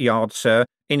coach yard, sir,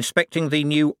 inspecting the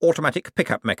new automatic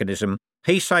pickup mechanism.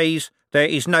 He says there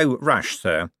is no rush,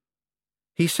 sir."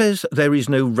 "He says there is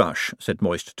no rush," said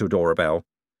Moist to Adora Bell.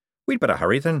 "We'd better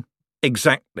hurry, then."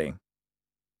 "Exactly."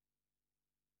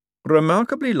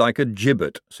 "Remarkably like a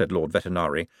gibbet," said Lord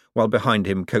Veterinary, while behind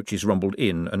him coaches rumbled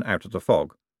in and out of the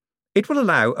fog. "It will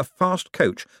allow a fast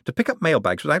coach to pick up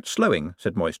mailbags without slowing,"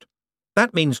 said Moist.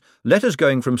 "That means letters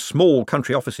going from small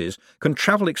country offices can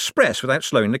travel express without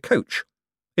slowing the coach.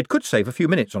 It could save a few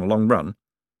minutes on a long run.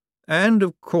 And,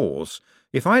 of course,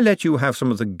 if I let you have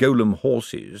some of the golem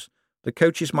horses, the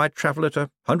coaches might travel at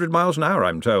 100 miles an hour,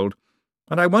 I'm told,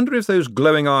 and I wonder if those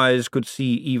glowing eyes could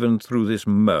see even through this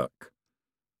murk."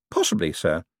 "Possibly,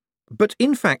 sir. But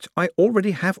in fact I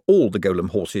already have all the golem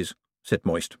horses," said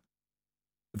Moist.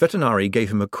 Veterinary gave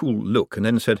him a cool look and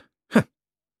then said, "Huh.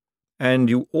 And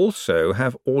you also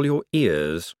have all your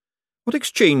ears. What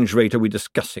exchange rate are we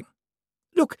discussing?"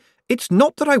 "Look, it's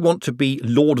not that I want to be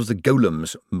Lord of the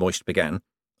Golems," Moist began.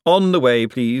 "On the way,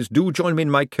 please. Do join me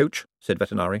in my coach," said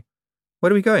Veterinary.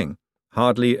 "Where are we going?"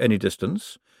 "Hardly any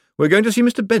distance. We're going to see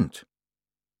Mr. Bent."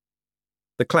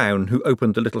 The clown, who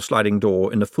opened the little sliding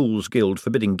door in the Fool's Guild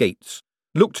forbidding gates,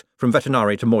 looked from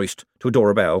Veterinary to Moist to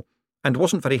Adora Bell, and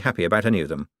wasn't very happy about any of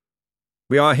them.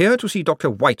 "We are here to see Dr.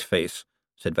 Whiteface,"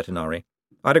 said Veterinary.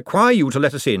 "I require you to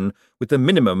let us in with the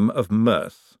minimum of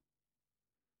mirth."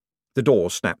 The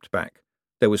door snapped back.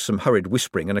 There was some hurried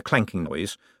whispering and a clanking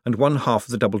noise, and one half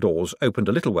of the double doors opened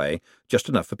a little way, just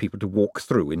enough for people to walk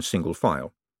through in single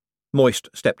file. Moist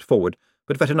stepped forward,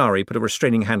 but Veterinary put a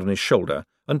restraining hand on his shoulder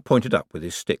and pointed up with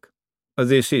his stick.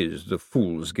 "This is the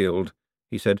Fool's Guild,"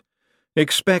 he said.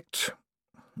 "Expect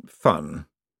fun."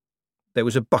 There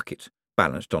was a bucket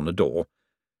balanced on the door.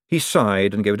 He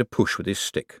sighed and gave it a push with his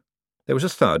stick. There was a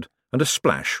thud and a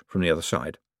splash from the other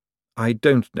side. I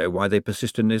don't know why they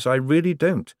persist in this, I really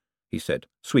don't, he said,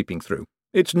 sweeping through.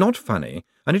 It's not funny,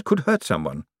 and it could hurt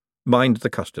someone. Mind the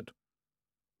custard.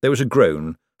 There was a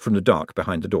groan from the dark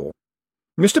behind the door.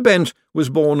 Mr. Bent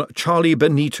was born Charlie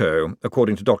Benito,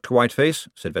 according to Dr. Whiteface,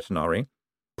 said Vetinari,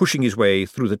 pushing his way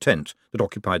through the tent that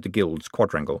occupied the guild's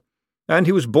quadrangle. And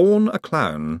he was born a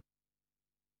clown.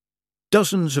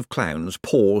 Dozens of clowns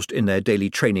paused in their daily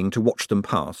training to watch them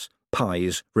pass.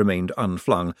 Pies remained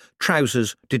unflung.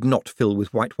 Trousers did not fill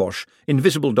with whitewash.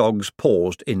 Invisible dogs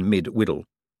paused in mid-whittle.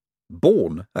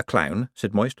 Born a clown,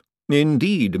 said Moist.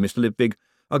 Indeed, Mr. Lipvig,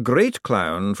 a great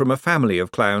clown from a family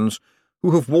of clowns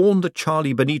who have worn the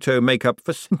Charlie Benito make-up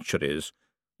for centuries.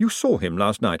 You saw him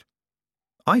last night.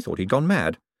 I thought he'd gone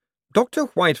mad. Dr.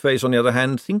 Whiteface, on the other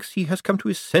hand, thinks he has come to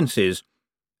his senses.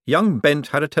 Young Bent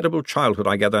had a terrible childhood,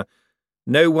 I gather.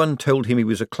 No one told him he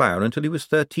was a clown until he was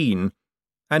 13,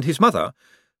 and his mother,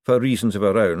 for reasons of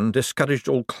her own, discouraged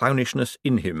all clownishness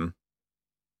in him.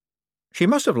 She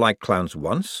must have liked clowns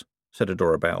once, said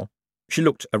Adora Bell. She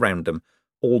looked around them.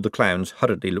 All the clowns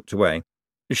hurriedly looked away.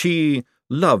 She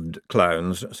loved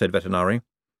clowns, said Vetinari.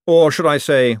 Or should I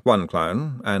say one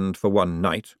clown, and for one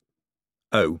night?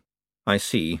 Oh, I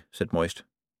see, said Moist.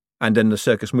 And then the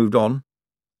circus moved on?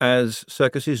 As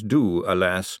circuses do,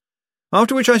 alas.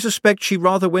 After which I suspect she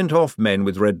rather went off men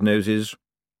with red noses.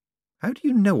 How do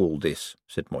you know all this?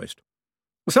 Said Moist.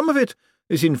 Some of it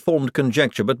is informed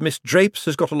conjecture, but Miss Drapes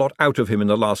has got a lot out of him in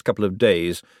the last couple of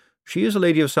days. She is a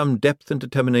lady of some depth and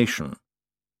determination.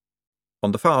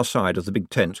 On the far side of the big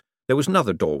tent there was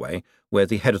another doorway where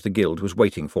the head of the guild was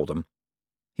waiting for them.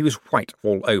 He was white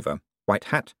all over, white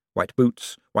hat, white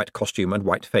boots, white costume, and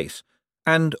white face,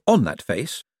 and on that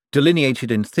face,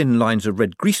 delineated in thin lines of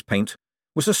red grease paint,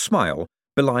 was a smile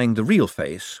belying the real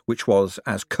face, which was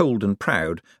as cold and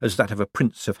proud as that of a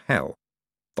prince of hell.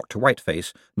 Dr.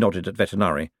 Whiteface nodded at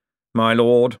Vetinari. My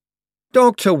lord.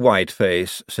 Dr.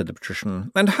 Whiteface, said the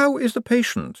patrician, and how is the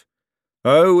patient?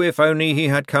 Oh, if only he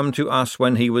had come to us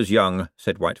when he was young,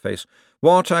 said Whiteface.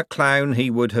 What a clown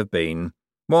he would have been.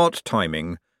 What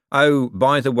timing. Oh,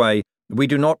 by the way, we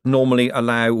do not normally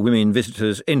allow women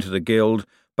visitors into the guild,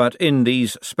 but in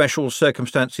these special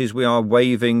circumstances we are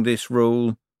waiving this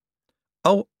rule.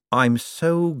 Oh, I'm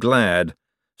so glad,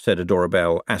 said Adora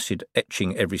Bell, acid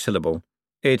etching every syllable.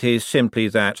 It is simply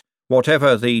that,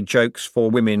 whatever the Jokes for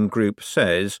Women group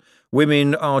says,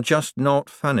 women are just not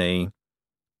funny.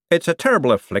 It's a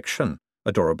terrible affliction,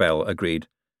 Adora Bell agreed.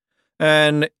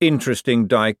 An interesting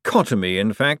dichotomy,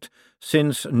 in fact,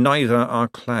 since neither are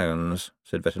clowns,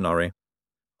 said Vetinari.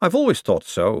 I've always thought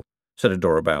so, said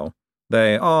Adora Bell.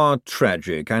 They are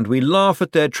tragic, and we laugh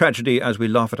at their tragedy as we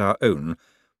laugh at our own.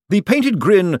 The painted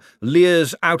grin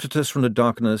leers out at us from the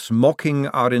darkness, mocking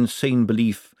our insane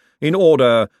belief in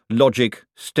order, logic,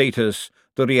 status,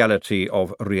 the reality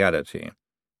of reality.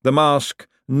 The mask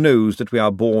knows that we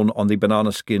are born on the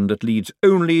banana skin that leads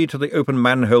only to the open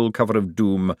manhole cover of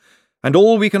doom, and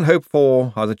all we can hope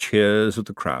for are the cheers of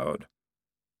the crowd.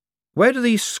 Where do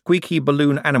these squeaky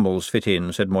balloon animals fit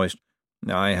in? Said Moist.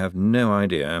 I have no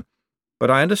idea,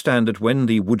 but I understand that when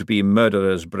the would-be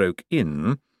murderers broke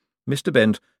in, Mr.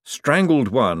 Bent strangled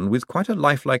one with quite a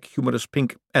lifelike humorous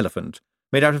pink elephant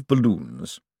made out of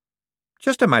balloons.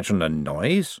 Just imagine the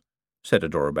noise, said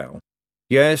Adora Bell.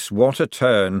 Yes, what a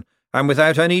turn, and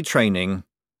without any training.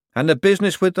 And the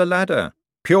business with the ladder.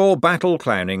 Pure battle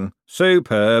clowning.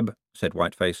 Superb, said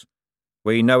Whiteface.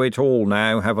 We know it all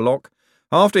now, Havelock.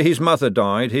 After his mother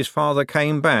died, his father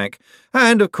came back,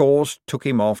 and, of course, took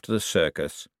him off to the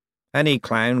circus. Any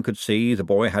clown could see the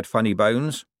boy had funny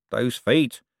bones. Those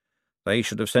feet. They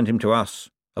should have sent him to us.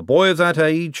 A boy of that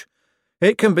age.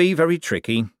 It can be very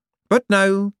tricky. But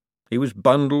no, he was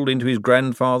bundled into his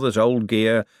grandfather's old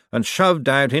gear and shoved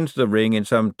out into the ring in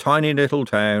some tiny little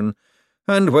town,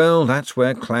 and, well, that's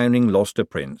where clowning lost a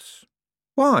prince.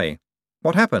 Why?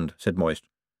 What happened? Said Moist.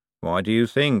 Why do you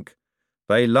think?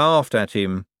 They laughed at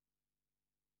him.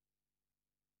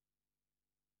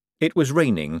 It was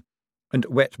raining, and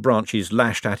wet branches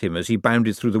lashed at him as he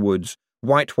bounded through the woods,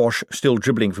 whitewash still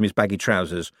dribbling from his baggy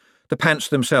trousers. The pants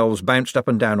themselves bounced up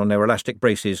and down on their elastic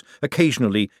braces,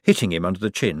 occasionally hitting him under the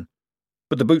chin.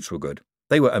 But the boots were good.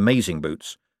 They were amazing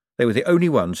boots. They were the only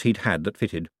ones he'd had that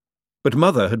fitted. But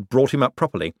Mother had brought him up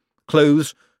properly.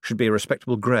 Clothes should be a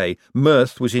respectable grey,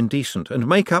 mirth was indecent, and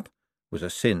make-up was a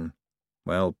sin.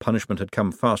 Well, punishment had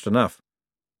come fast enough.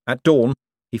 At dawn,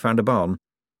 he found a barn.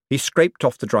 He scraped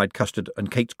off the dried custard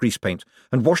and caked grease paint,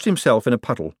 and washed himself in a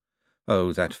puddle.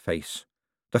 Oh, that face!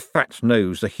 The fat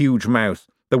nose, the huge mouth,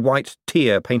 the white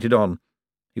tear painted on.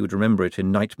 He would remember it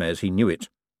in nightmares, he knew it.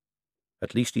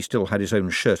 At least he still had his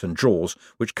own shirt and drawers,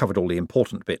 which covered all the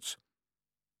important bits.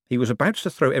 He was about to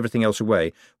throw everything else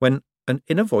away when an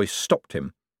inner voice stopped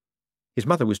him. His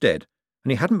mother was dead,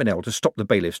 and he hadn't been able to stop the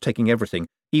bailiffs taking everything,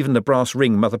 even the brass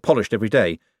ring Mother polished every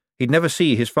day. He'd never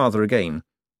see his father again.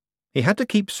 He had to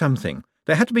keep something.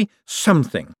 There had to be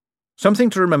something. Something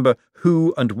to remember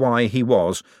who and why he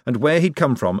was, and where he'd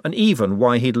come from, and even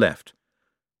why he'd left.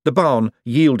 The barn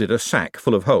yielded a sack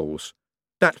full of holes.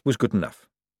 That was good enough.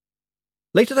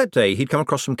 Later that day he'd come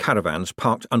across some caravans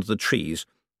parked under the trees,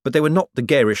 but they were not the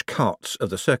garish carts of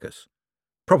the circus.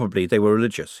 Probably they were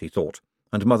religious, he thought,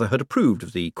 and Mother had approved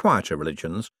of the quieter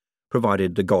religions,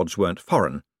 provided the gods weren't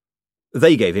foreign.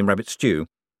 They gave him rabbit stew,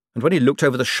 and when he looked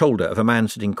over the shoulder of a man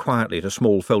sitting quietly at a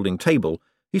small folding table,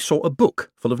 he saw a book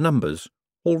full of numbers,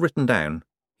 all written down.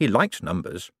 He liked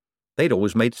numbers. They'd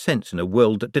always made sense in a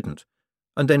world that didn't.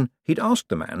 And then he'd asked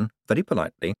the man, very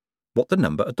politely, what the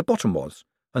number at the bottom was,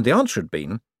 and the answer had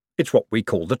been, "It's what we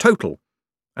call the total."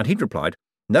 And he'd replied,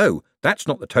 "No, that's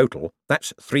not the total.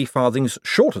 That's 3 farthings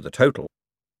short of the total."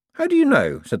 "How do you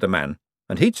know?" said the man.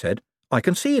 And he'd said, "I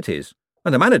can see it is."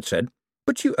 And the man had said,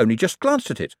 "But you only just glanced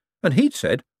at it." And he'd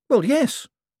said, "Well, yes.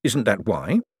 Isn't that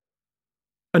why?"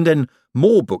 And then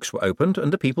more books were opened,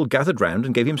 and the people gathered round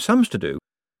and gave him sums to do.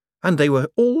 And they were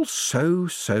all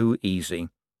so easy.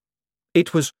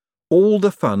 It was all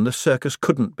the fun the circus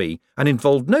couldn't be, and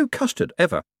involved no custard,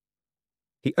 ever.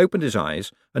 He opened his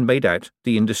eyes and made out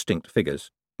the indistinct figures.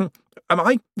 "Am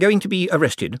I going to be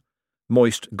arrested?"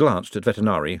 Moist glanced at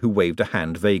Vetinari, who waved a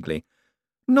hand vaguely.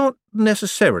 "Not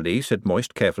necessarily," said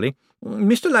Moist carefully.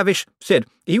 "Mr. Lavish said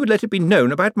he would let it be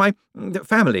known about my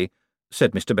family,"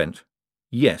 said Mr. Bent.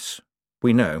 "Yes,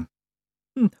 we know."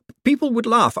 "People would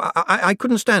laugh. I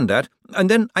couldn't stand that. And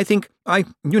then I think I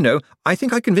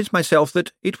convinced myself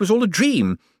that it was all a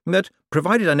dream, that,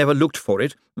 provided I never looked for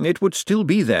it, it would still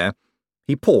be there."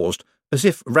 He paused, as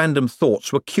if random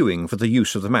thoughts were queuing for the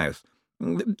use of the mouth.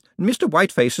 "Mr.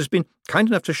 Whiteface has been kind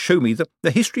enough to show me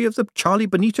the history of the Charlie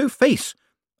Bonito face."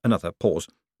 Another pause.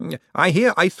 "I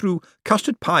hear I threw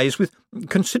custard pies with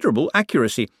considerable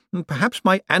accuracy. Perhaps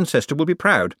my ancestor will be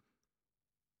proud."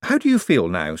 "How do you feel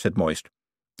now?" said Moist.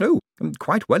 "Oh,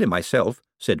 quite well in myself,"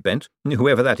 said Bent,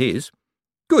 "whoever that is."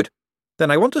 "Good.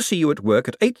 Then I want to see you at work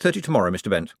at 8:30 tomorrow, Mr.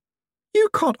 Bent." "You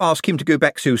can't ask him to go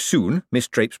back so soon," Miss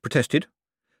Drapes protested.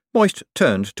 Moist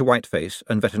turned to Whiteface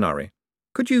and Vetinari.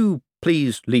 "Could you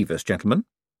please leave us, gentlemen?"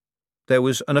 There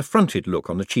was an affronted look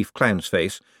on the chief clown's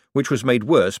face, which was made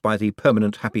worse by the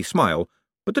permanent happy smile,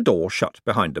 but the door shut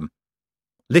behind them.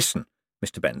 "Listen,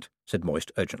 Mr. Bent," said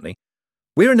Moist urgently.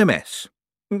 "We're in a mess."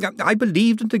 "I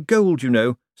believed in the gold, you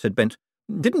know," said Bent.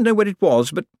 "Didn't know where it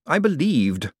was, but I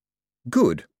believed."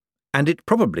 "Good. And it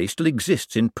probably still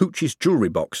exists in Poochie's jewellery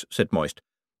box," said Moist.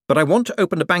 "But I want to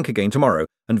open the bank again tomorrow,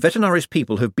 and Vetinari's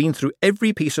people have been through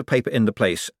every piece of paper in the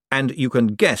place, and you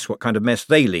can guess what kind of mess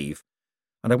they leave.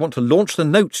 And I want to launch the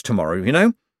notes tomorrow, you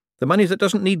know? The money that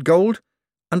doesn't need gold.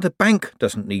 And the bank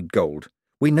doesn't need gold.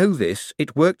 We know this.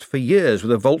 It worked for years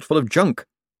with a vault full of junk.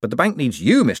 But the bank needs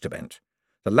you, Mr. Bent.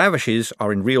 The Lavishes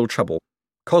are in real trouble.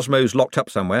 Cosmo's locked up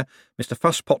somewhere, Mr.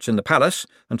 Fusspot's in the palace,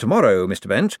 and tomorrow, Mr.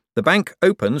 Bent, the bank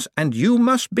opens, and you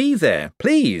must be there,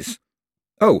 please.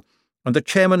 Oh, and the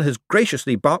chairman has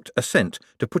graciously barked assent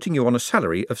to putting you on a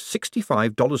salary of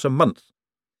 $65 a month.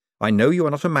 I know you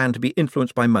are not a man to be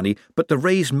influenced by money, but the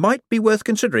raise might be worth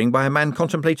considering by a man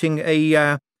contemplating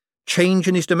a, change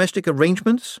in his domestic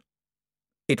arrangements."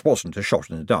 It wasn't a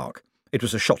shot in the dark. It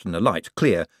was a shot in the light,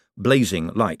 clear, blazing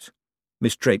light.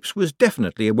 Miss Drapes was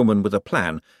definitely a woman with a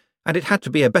plan, and it had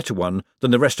to be a better one than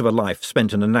the rest of her life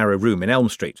spent in a narrow room in Elm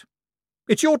Street.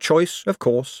 "It's your choice, of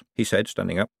course," he said,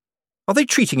 standing up. "Are they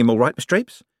treating him all right, Miss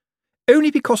Drapes?" "Only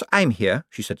because I'm here,"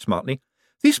 she said smartly.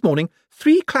 "This morning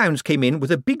 3 clowns came in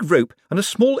with a big rope and a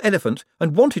small elephant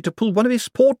and wanted to pull one of his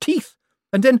poor teeth.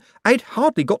 And then I'd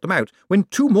hardly got them out when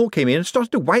 2 more came in and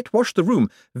started to whitewash the room,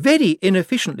 very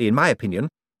inefficiently in my opinion.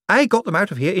 I got them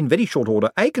out of here in very short order,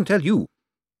 I can tell you."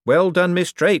 "Well done,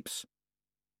 Miss Drapes."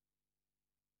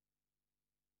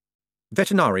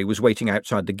 Vetinari was waiting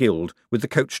outside the guild with the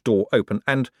coach door open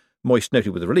and, Moist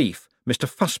noted with relief, Mr.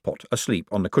 Fusspot asleep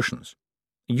on the cushions.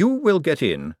 "You will get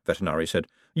in," Vetinari said.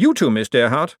 "You too, Miss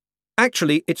Deerhart.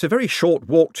 Actually, it's a very short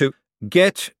walk to—"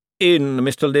 "Get in,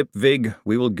 Mr. Lipvig.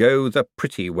 We will go the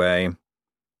pretty way."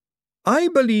 "I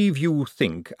believe you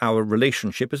think our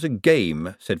relationship is a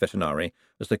game," said Vetinari,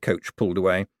 as the coach pulled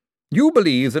away. "You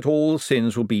believe that all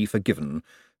sins will be forgiven,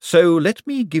 so let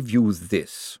me give you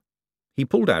this." He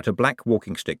pulled out a black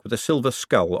walking stick with a silver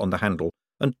skull on the handle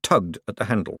and tugged at the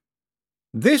handle.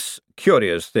 "This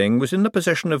curious thing was in the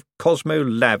possession of Cosmo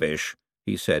Lavish,"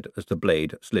 he said as the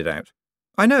blade slid out.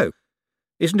 "I know.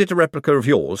 Isn't it a replica of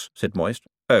yours? Said Moist.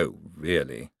 Oh,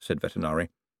 really? Said Vetinari.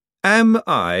 Am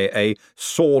I a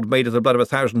sword made of the blood of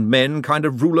 1,000 men kind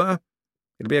of ruler?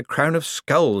 It'll be a crown of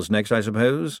skulls next, I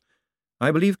suppose.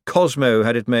 I believe Cosmo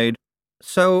had it made.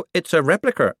 So it's a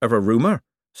replica of a rumour,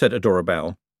 said Adora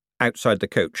Bell. Outside the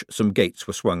coach, some gates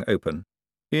were swung open.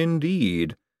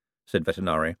 Indeed, said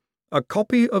Vetinari. A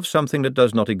copy of something that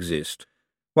does not exist.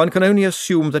 One can only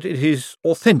assume that it is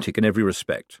authentic in every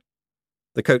respect.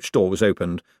 The coach door was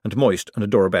opened, and Moist and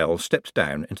Adora Bell stepped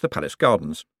down into the palace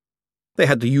gardens. They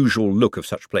had the usual look of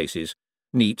such places.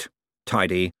 Neat,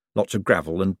 tidy, lots of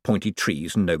gravel and pointy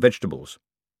trees and no vegetables.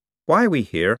 Why are we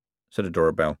here? Said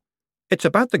Adora Bell. It's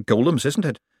about the golems, isn't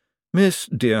it? Miss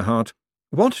Dearheart,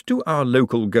 what do our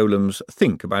local golems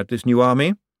think about this new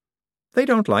army? They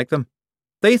don't like them.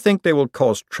 They think they will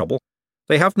cause trouble.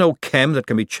 They have no chem that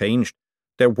can be changed.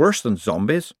 They're worse than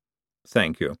zombies.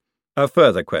 Thank you. A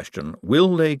further question.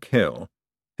 Will they kill?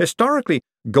 Historically,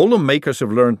 golem makers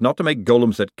have learned not to make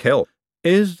golems that kill.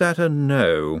 Is that a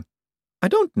no? I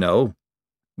don't know.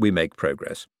 We make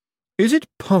progress. Is it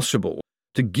possible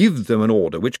to give them an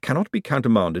order which cannot be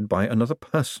countermanded by another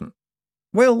person?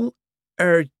 Well,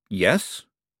 yes.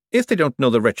 If they don't know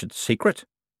the wretched secret.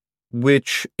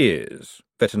 Which is?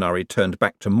 Vetinari turned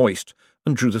back to Moist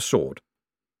and drew the sword.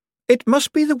 It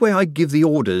must be the way I give the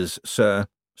orders, sir,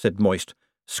 said Moist,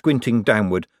 squinting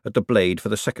downward at the blade for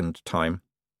the second time.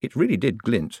 It really did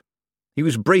glint. He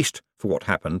was braced for what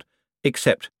happened,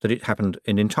 except that it happened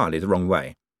in entirely the wrong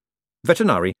way.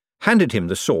 Vetinari handed him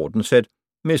the sword and said,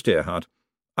 Miss Dearheart,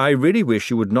 I really wish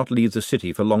you would not leave the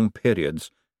city for long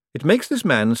periods. It makes this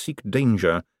man seek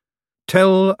danger.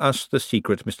 Tell us the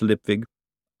secret, Mr. Lipwig.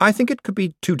 I think it could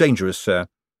be too dangerous, sir.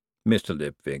 Mr.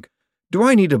 Lipwig, do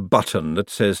I need a button that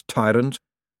says tyrant?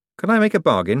 Can I make a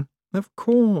bargain? Of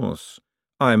course.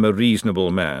 I'm a reasonable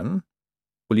man.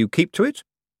 Will you keep to it?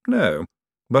 No.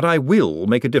 But I will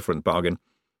make a different bargain.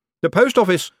 The post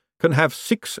office can have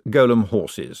 6 golem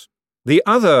horses. The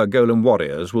other golem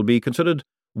warriors will be considered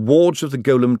wards of the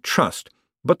Golem Trust,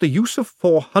 but the use of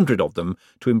 400 of them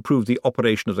to improve the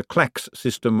operation of the Clax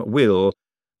system will,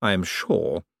 I am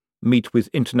sure, meet with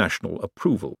international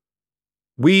approval.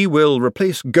 We will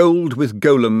replace gold with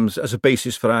golems as a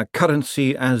basis for our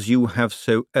currency, as you have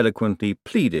so eloquently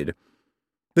pleaded.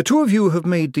 The two of you have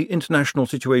made the international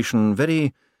situation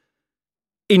very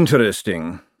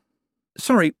interesting.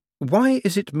 Sorry, why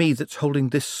is it me that's holding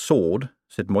this sword?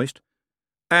 Said Moist.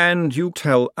 And you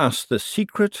tell us the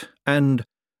secret, and,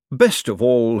 best of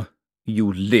all,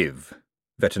 you live,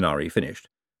 Vetinari finished.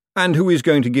 And who is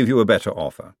going to give you a better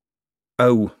offer?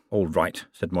 Oh, all right,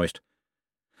 said Moist.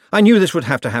 I knew this would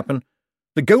have to happen.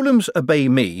 The golems obey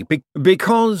me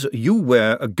because you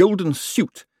wear a golden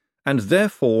suit, and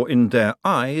therefore in their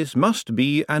eyes must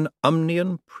be an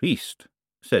Umnian priest,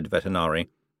 said Vetinari.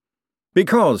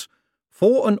 Because,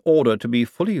 for an order to be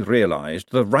fully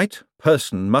realized, the right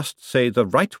person must say the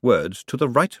right words to the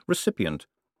right recipient.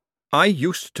 I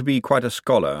used to be quite a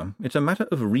scholar. It's a matter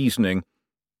of reasoning.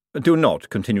 Do not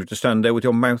continue to stand there with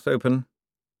your mouth open.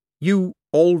 You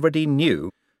already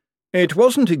knew. It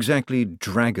wasn't exactly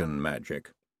dragon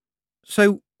magic.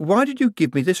 So why did you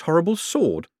give me this horrible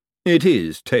sword? It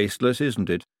is tasteless, isn't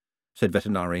it? Said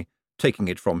Vetinari, taking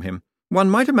it from him. One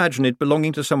might imagine it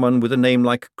belonging to someone with a name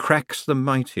like Crax the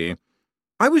Mighty.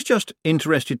 I was just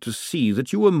interested to see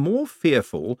that you were more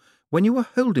fearful when you were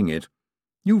holding it.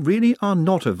 You really are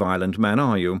not a violent man,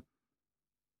 are you?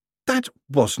 That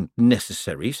wasn't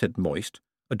necessary, said Moist.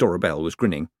 Adora Bell was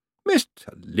grinning. Mr.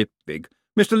 Lipwig,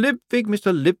 Mr. Lipwig,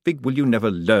 Mr. Lipwig, will you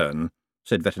never learn?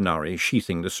 Said Vetinari,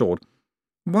 sheathing the sword.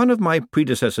 One of my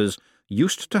predecessors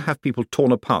used to have people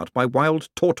torn apart by wild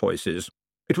tortoises.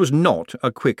 It was not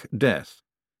a quick death.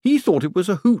 He thought it was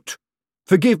a hoot.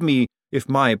 Forgive me if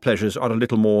my pleasures are a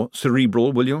little more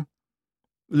cerebral, will you?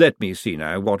 Let me see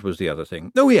now, what was the other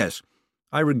thing? Oh, yes,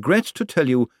 I regret to tell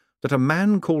you that a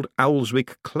man called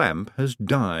Owlswick Clamp has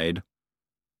died.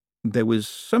 There was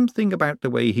something about the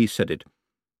way he said it.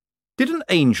 Did an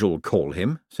angel call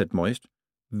him? Said Moist.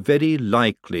 Very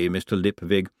likely, Mr.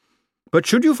 Lipwig. But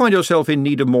should you find yourself in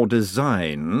need of more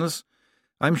designs,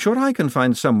 I'm sure I can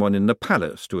find someone in the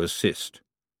palace to assist.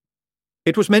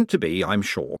 It was meant to be, I'm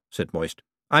sure, said Moist.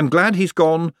 I'm glad he's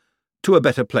gone to a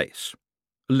better place.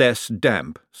 Less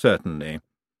damp, certainly.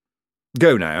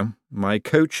 Go now. My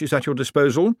coach is at your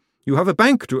disposal. You have a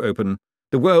bank to open.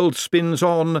 The world spins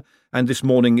on, and this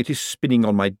morning it is spinning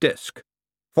on my desk.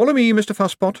 Follow me, Mr.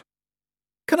 Fusspot.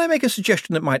 Can I make a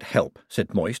suggestion that might help?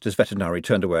 Said Moist as Vetinari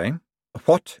turned away.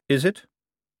 What is it?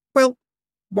 Well,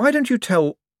 why don't you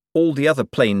tell all the other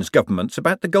plains governments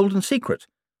about the golden secret?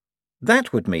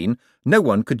 That would mean no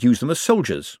one could use them as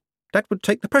soldiers. That would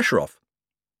take the pressure off.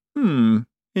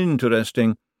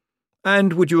 Interesting.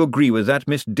 And would you agree with that,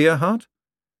 Miss Dearheart?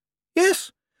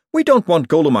 Yes, we don't want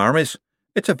golem armies.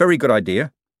 It's a very good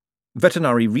idea.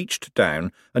 Veterinary reached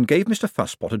down and gave Mr.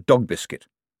 Fusspot a dog biscuit.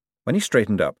 When he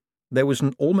straightened up, there was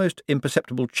an almost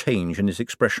imperceptible change in his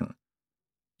expression.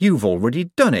 You've already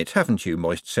done it, haven't you?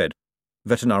 Moist said.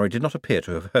 Veterinary did not appear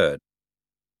to have heard.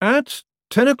 At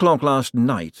 10 o'clock last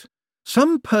night,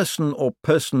 some person or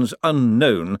persons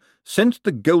unknown sent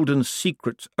the golden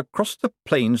secret across the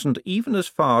plains and even as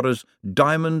far as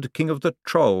Diamond, King of the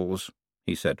Trolls,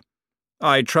 he said.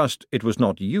 I trust it was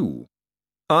not you.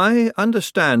 I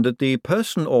understand that the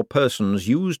person or persons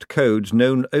used codes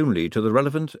known only to the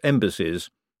relevant embassies.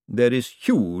 There is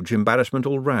huge embarrassment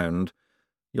all round.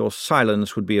 Your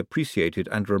silence would be appreciated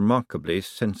and remarkably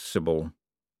sensible.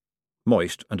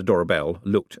 Moist and Adora Bell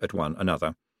looked at one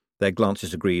another. Their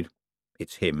glances agreed.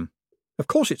 It's him. Of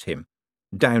course it's him.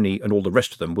 Downey and all the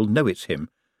rest of them will know it's him.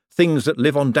 Things that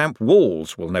live on damp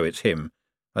walls will know it's him,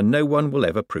 and no one will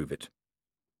ever prove it.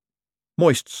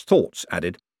 Moist's thoughts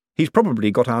added, he's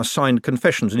probably got our signed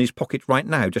confessions in his pocket right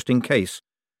now, just in case.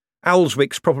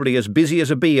 Alswick's probably as busy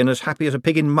as a bee and as happy as a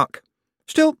pig in muck.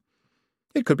 Still,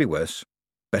 it could be worse.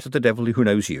 Better the devil who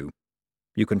knows you.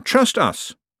 You can trust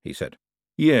us, he said.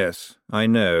 Yes, I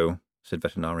know, said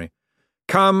Veterinary.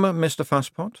 Come, Mr.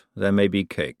 Fusspot, there may be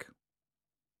cake.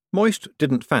 Moist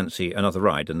didn't fancy another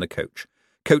ride in the coach.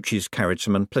 Coaches carried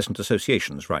some unpleasant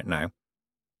associations right now.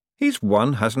 He's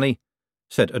won, hasn't he?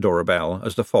 Said Adora Bell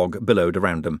as the fog billowed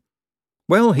around them.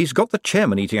 Well, he's got the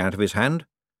chairman eating out of his hand.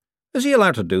 Is he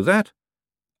allowed to do that?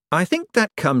 I think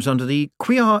that comes under the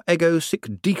quia ego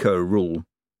sic dico rule.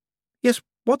 Yes,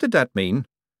 what did that mean?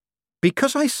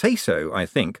 Because I say so, I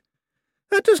think.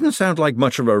 That doesn't sound like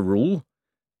much of a rule.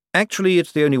 Actually,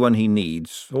 it's the only one he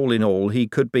needs. All in all, he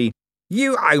could be...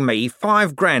 You owe me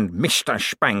 $5 grand, Mr.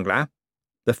 Spangler.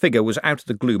 The figure was out of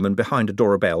the gloom and behind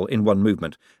Adora Bell in one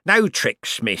movement. No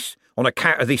tricks, miss, on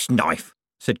account of this knife,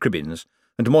 said Cribbins,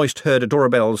 and Moist heard Adora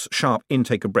Bell's sharp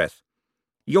intake of breath.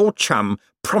 Your chum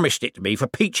promised it to me for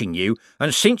peaching you,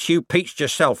 and since you peached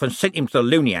yourself and sent him to the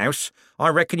loony house, I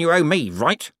reckon you owe me,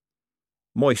 right?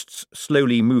 Moist's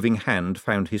slowly moving hand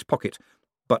found his pocket,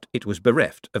 but it was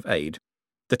bereft of aid.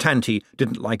 The Tanty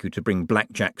didn't like you to bring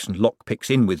blackjacks and lockpicks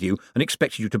in with you and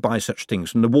expected you to buy such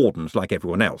things from the wardens like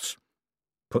everyone else.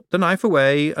 Put the knife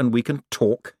away and we can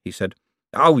talk, he said.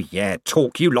 Oh, yeah,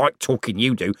 talk. You like talking,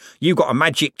 you do. You got a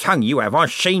magic tongue, you have.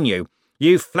 I've seen you.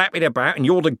 You flap it about and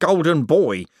you're the golden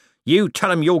boy. You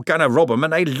tell 'em you're going to rob 'em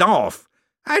and they laugh.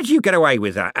 How'd you get away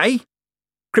with that, eh?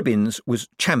 Cribbins was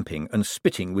champing and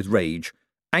spitting with rage.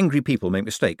 Angry people make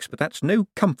mistakes, but that's no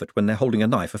comfort when they're holding a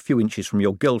knife a few inches from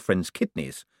your girlfriend's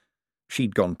kidneys.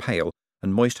 She'd gone pale,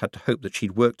 and Moist had to hope that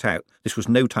she'd worked out this was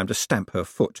no time to stamp her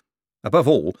foot. Above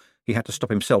all, he had to stop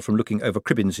himself from looking over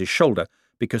Cribbins's shoulder,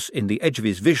 because in the edge of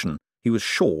his vision he was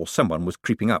sure someone was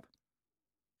creeping up.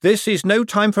 This is no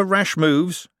time for rash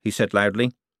moves, he said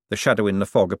loudly. The shadow in the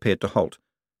fog appeared to halt.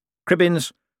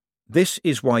 Cribbins, this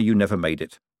is why you never made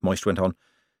it, Moist went on.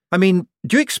 I mean,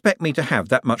 do you expect me to have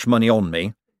that much money on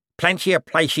me? Plenty of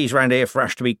places round here for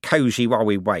us to be cosy while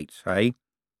we wait, eh?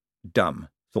 Dumb,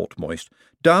 thought Moist.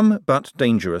 Dumb, but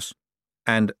dangerous.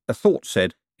 And a thought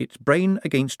said, it's brain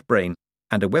against brain,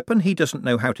 and a weapon he doesn't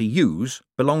know how to use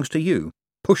belongs to you.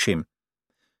 Push him.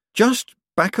 Just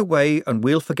back away and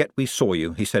we'll forget we saw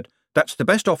you, he said. That's the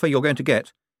best offer you're going to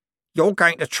get. You're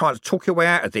going to try to talk your way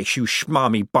out of this, you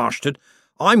schmarmy bastard.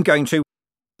 I'm going to...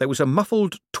 There was a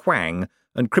muffled twang,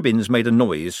 and Cribbins made a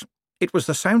noise. It was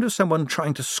the sound of someone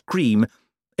trying to scream,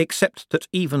 except that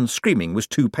even screaming was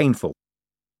too painful.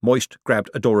 Moist grabbed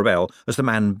Adora Bell as the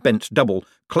man bent double,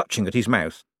 clutching at his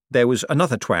mouth. There was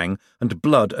another twang, and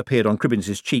blood appeared on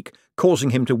Cribbins's cheek, causing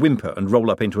him to whimper and roll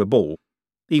up into a ball.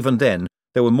 Even then,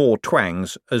 there were more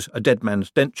twangs, as a dead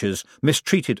man's dentures,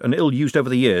 mistreated and ill-used over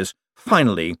the years,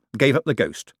 finally gave up the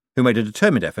ghost, who made a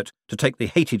determined effort to take the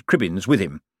hated Cribbins with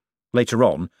him. Later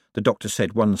on, the doctor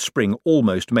said one spring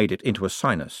almost made it into a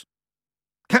sinus.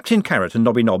 Captain Carrot and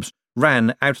Nobby Nobbs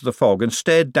ran out of the fog and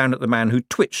stared down at the man who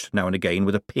twitched now and again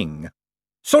with a ping.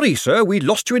 Sorry, sir, we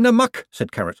lost you in the muck,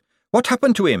 said Carrot. What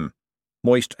happened to him?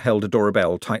 Moist held Adora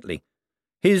Bell tightly.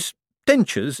 His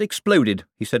dentures exploded,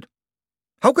 he said.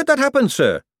 How could that happen,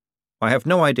 sir? I have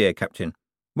no idea, Captain.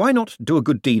 Why not do a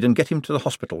good deed and get him to the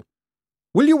hospital?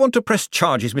 Will you want to press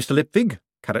charges, Mr. Lipwig?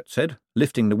 Carrot said,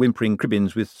 lifting the whimpering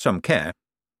Cribbins with some care.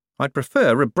 I'd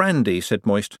prefer a brandy, said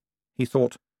Moist. He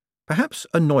thought, perhaps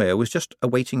Annoya was just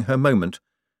awaiting her moment.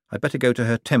 I'd better go to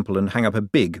her temple and hang up a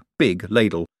big, big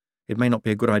ladle. It may not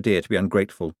be a good idea to be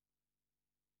ungrateful.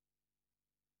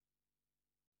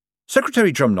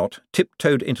 Secretary Drumknott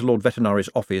tiptoed into Lord Veterinary's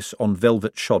office on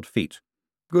velvet-shod feet.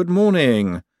 "Good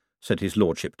morning," said his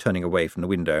lordship, turning away from the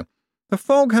window. "The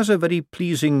fog has a very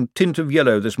pleasing tint of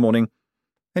yellow this morning.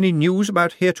 Any news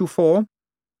about heretofore?"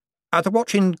 "The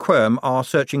watch in Quirm are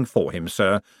searching for him,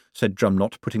 sir," said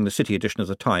Drumknott, putting the City edition of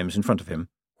the Times in front of him.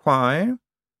 "Why?"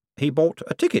 "He bought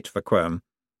a ticket for Quirm."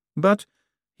 "But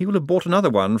he will have bought another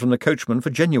one from the coachman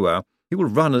for Genua. He will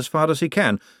run as far as he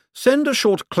can. Send a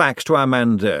short clacks to our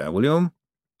man there, will you?"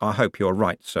 "I hope you are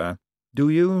right, sir." "Do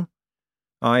you?"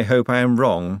 "I hope I am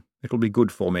wrong. It will be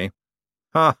good for me."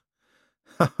 "Ha!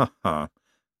 Ha ha ha!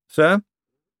 Sir,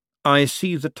 I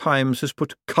see the Times has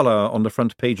put colour on the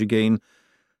front page again.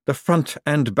 The front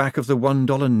and back of the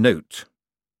 $1 note."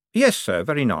 "Yes, sir,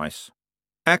 very nice."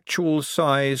 "Actual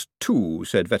size, too,"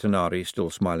 said Vetinari, still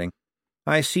smiling.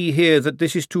 "I see here that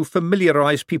this is to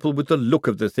familiarise people with the look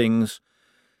of the things.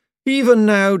 Even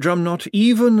now, Drumknott,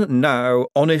 even now,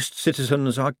 honest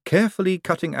citizens are carefully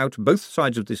cutting out both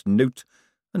sides of this note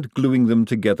and gluing them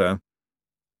together.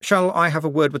 Shall I have a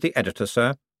word with the editor,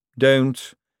 sir?"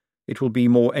 "Don't. It will be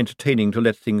more entertaining to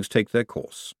let things take their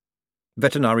course."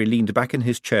 Vetinari leaned back in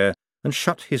his chair and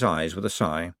shut his eyes with a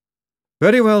sigh.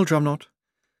 "Very well, Drumknott.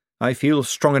 I feel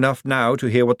strong enough now to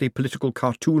hear what the political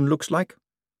cartoon looks like."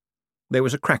 There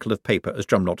was a crackle of paper as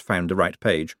Drumknott found the right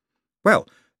page. "Well,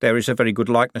 there is a very good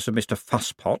likeness of Mr.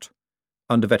 Fusspot."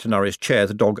 Under Vetinari's chair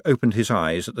the dog opened his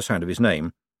eyes at the sound of his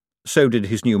name. So did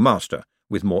his new master,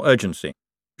 with more urgency.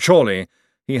 "Surely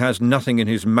he has nothing in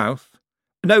his mouth?"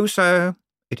 "No, sir,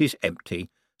 it is empty,"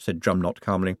 said Drumknott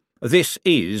calmly. "This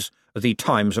is the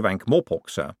Times of Ankh-Morpork,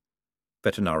 sir."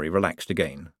 Vetinari relaxed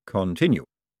again. "Continue."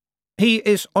 "He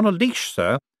is on a leash,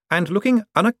 sir, and looking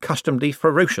unaccustomedly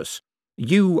ferocious.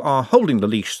 You are holding the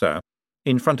leash, sir.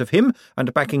 In front of him,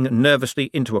 and backing nervously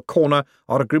into a corner,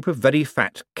 are a group of very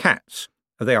fat cats.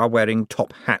 They are wearing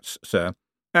top hats, sir."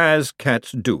 "As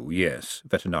cats do, yes,"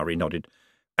 Vetinari nodded.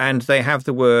 "And they have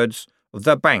the words,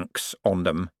 'The Banks,' on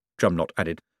them," Drumknott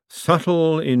added.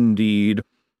 "Subtle indeed.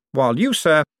 While you,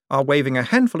 sir, are waving a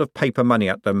handful of paper money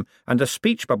at them, and the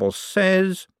speech bubble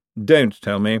says—" "Don't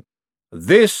tell me.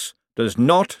 'This does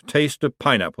not taste of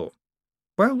pineapple.'"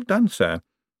 "Well done, sir.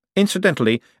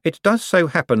 Incidentally, it does so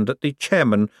happen that the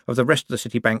chairman of the rest of the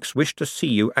City banks wished to see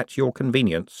you at your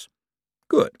convenience."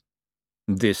 "Good.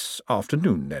 This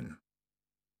afternoon, then."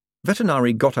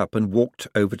 Vetinari got up and walked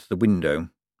over to the window.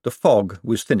 The fog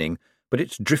was thinning, but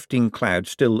its drifting cloud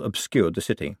still obscured the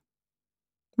city.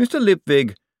 "Mr.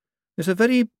 Lipwig is a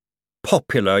very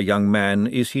popular young man,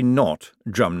 is he not,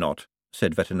 Drumknott?"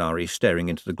 said Vetinari, staring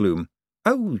into the gloom.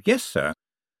 "Oh, yes, sir,"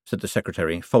 said the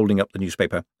secretary, folding up the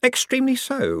newspaper. "Extremely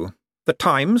so. The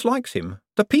Times likes him.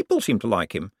 The people seem to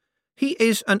like him. He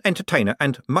is an entertainer,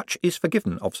 and much is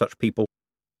forgiven of such people.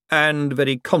 And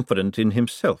very confident in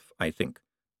himself, I think."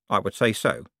 "I would say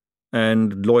so."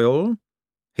 "And loyal?"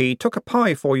 "He took a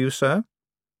pie for you, sir."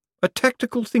 "A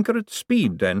tactical thinker at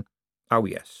speed, then?" "Oh,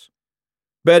 yes."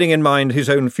 "Bearing in mind his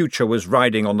own future was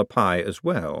riding on the pie as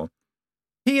well."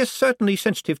 "He is certainly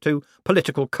sensitive to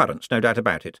political currents, no doubt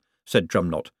about it," said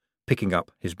Drumknott, picking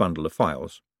up his bundle of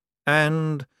files.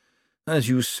 "And, as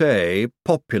you say,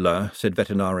 popular," said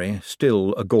Vetinari,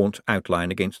 still a gaunt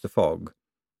outline against the fog.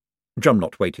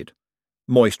 Drumknott waited.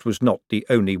 Moist was not the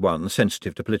only one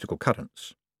sensitive to political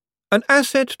currents. "An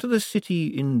asset to the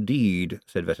city, indeed,"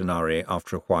 said Vetinari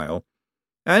after a while.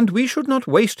 "And we should not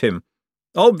waste him.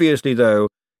 Obviously, though,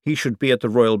 he should be at the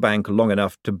Royal Bank long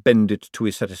enough to bend it to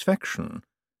his satisfaction."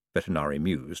 Vetinari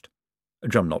mused.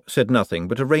 Drumknott said nothing,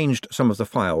 but arranged some of the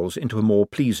files into a more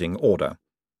pleasing order.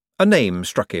 A name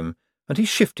struck him, and he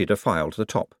shifted a file to the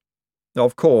top.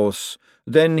 "Of course,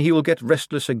 then he will get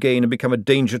restless again and become a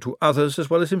danger to others as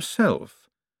well as himself."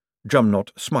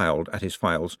 Drumknott smiled at his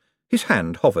files. His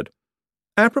hand hovered.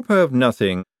 "Apropos of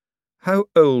nothing, how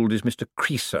old is Mr.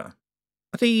 Creaser?"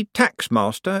 "The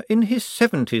tax-master in his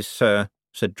 70s, sir,"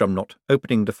 said Drumknott,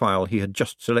 opening the file he had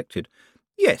just selected.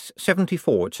 "Yes,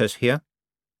 74, it says here."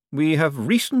 "We have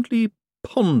recently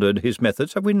pondered his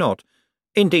methods, have we not?"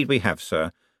 "Indeed we have,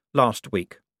 sir. Last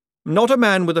week. Not a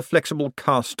man with a flexible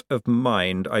cast of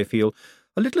mind, I feel.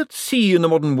 A little at sea in the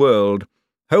modern world.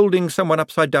 Holding someone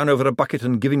upside down over a bucket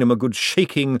and giving them a good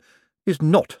shaking is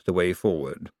not the way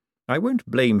forward. I won't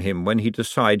blame him when he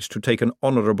decides to take an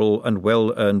honourable and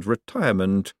well-earned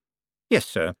retirement." "Yes,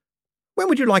 sir. When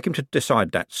would you like him to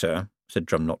decide that, sir?" said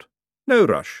Drumknott. "No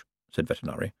rush," said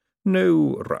Vetinari.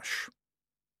 "No rush."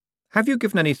 "Have you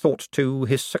given any thought to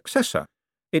his successor?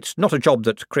 It's not a job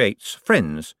that creates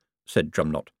friends," said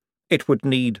Drumknott. "It would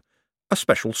need a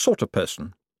special sort of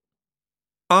person."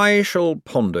 "I shall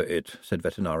ponder it," said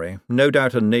Vetinari. "No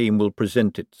doubt a name will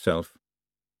present itself."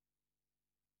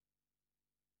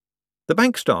 The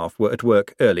bank staff were at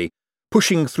work early,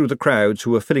 pushing through the crowds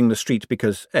who were filling the street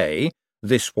because A,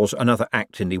 this was another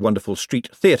act in the wonderful street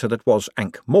theatre that was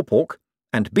Ankh-Morpork,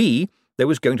 and B, there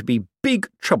was going to be big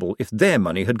trouble if their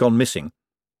money had gone missing.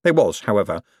 There was,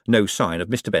 however, no sign of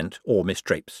Mr. Bent or Miss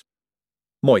Drapes.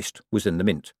 Moist was in the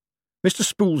Mint. Mr.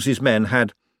 Spools's men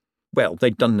had, well,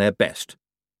 they'd done their best.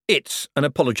 It's an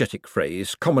apologetic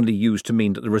phrase, commonly used to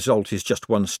mean that the result is just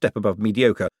one step above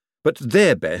mediocre, but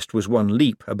their best was one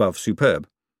leap above superb.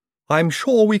 "I'm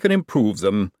sure we can improve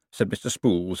them," said Mr.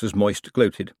 Spools as Moist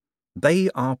gloated.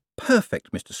 "They are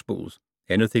perfect, Mr. Spools."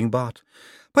 "Anything but.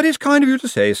 But it's kind of you to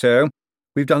say so.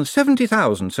 We've done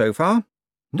 70,000 so far.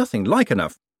 Nothing like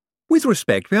enough. With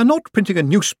respect, we are not printing a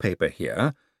newspaper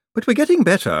here, but we're getting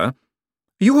better.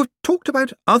 You have talked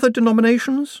about other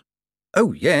denominations?"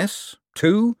 "Oh, yes.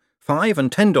 $2, $5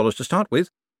 and $10 to start with,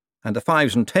 and the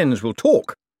 5s and 10s will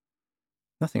talk."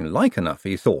 Nothing like enough,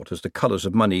 he thought, as the colours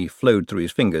of money flowed through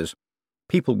his fingers.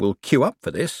 People will queue up for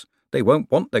this. They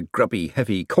won't want the grubby,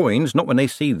 heavy coins, not when they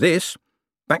see this.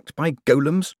 Backed by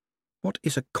golems. What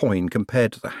is a coin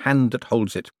compared to the hand that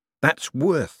holds it? That's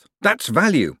worth. That's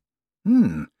value.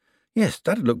 Yes,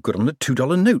 that'd look good on the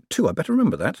 $2 note, too. I better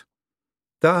remember that.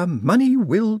 "The money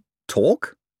will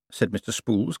talk," said Mr.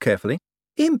 Spools carefully.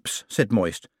 "Imps," said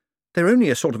Moist. "They're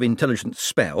only a sort of intelligent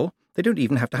spell. They don't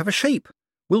even have to have a shape.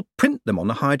 We'll print them on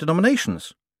the high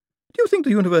denominations." "Do you think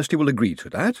the university will agree to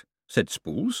that?" said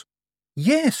Spools.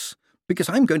 "Yes, because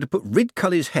I'm going to put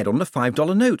Ridcully's head on the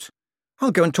 $5 note.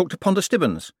 I'll go and talk to Ponder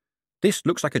Stibbons. This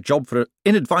looks like a job for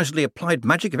inadvisedly applied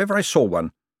magic if ever I saw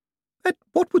one." "And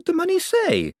what would the money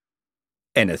say?"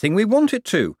 "Anything we want it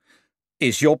to.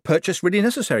 Is your purchase really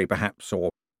necessary, perhaps? Or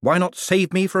why not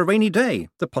save me for a rainy day?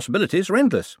 The possibilities are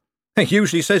endless." "It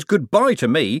usually says goodbye to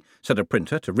me," said a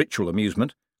printer to ritual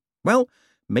amusement. "Well,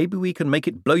 maybe we can make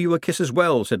it blow you a kiss as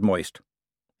well," said Moist.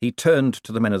 He turned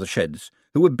to the men of the sheds,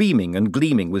 who were beaming and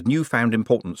gleaming with new-found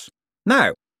importance.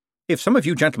 "Now, if some of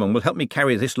you gentlemen will help me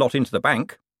carry this lot into the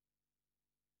bank."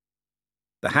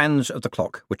 The hands of the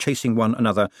clock were chasing one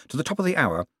another to the top of the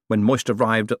hour when Moist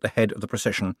arrived at the head of the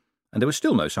procession, and there was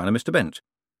still no sign of Mr. Bent.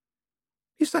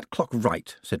 "Is that clock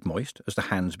right?" said Moist, as the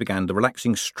hands began the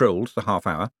relaxing stroll to the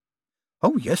half-hour.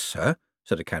 "Oh, yes, sir,"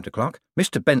 said a counter-clerk.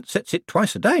 "Mr. Bent sets it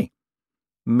twice a day."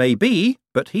 "Maybe,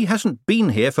 but he hasn't been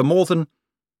here for more than—"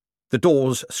 The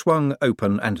doors swung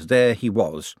open, and there he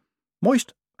was.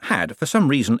 Moist had, for some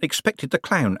reason, expected the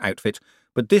clown outfit,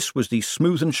 but this was the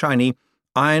smooth and shiny,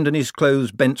 ironed and his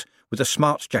clothes bent, with a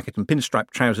smart jacket and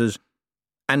pinstripe trousers,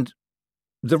 and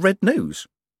the red nose.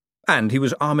 And he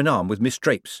was arm-in-arm with Miss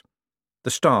Drapes. The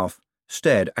staff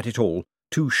stared at it all,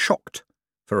 too shocked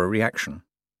for a reaction.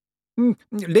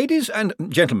 "Ladies and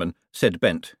gentlemen," said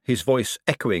Bent, his voice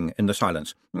echoing in the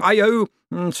silence, "I owe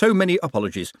so many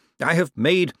apologies. I have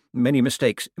made many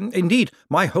mistakes. Indeed,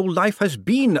 my whole life has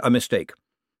been a mistake.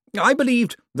 I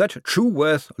believed that true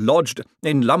worth lodged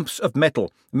in lumps of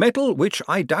metal, metal which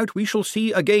I doubt we shall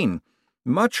see again.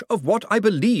 Much of what I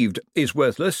believed is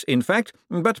worthless, in fact,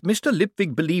 but Mr.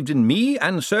 Lipwig believed in me,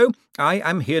 and so I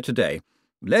am here today.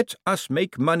 Let us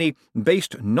make money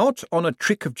based not on a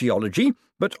trick of geology,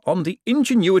 but on the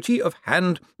ingenuity of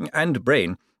hand and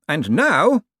brain. And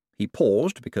now—" He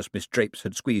paused because Miss Drapes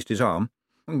had squeezed his arm.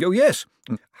 "Oh, yes,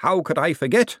 how could I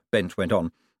forget?" Bent went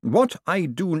on. "What I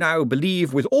do now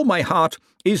believe with all my heart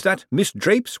is that Miss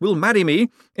Drapes will marry me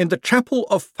in the Chapel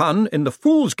of Fun in the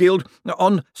Fool's Guild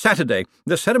on Saturday,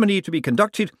 the ceremony to be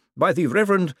conducted by the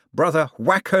Reverend Brother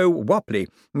Wacko Wopley.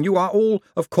 You are all,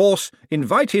 of course,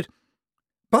 invited."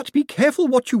 "But be careful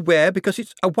what you wear, because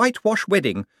it's a whitewash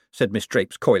wedding," said Miss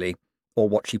Drapes coyly, or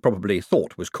what she probably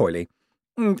thought was coyly.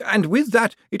 "And with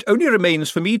that, it only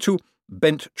remains for me to—"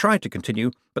 Bent tried to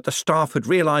continue, but the staff had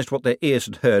realised what their ears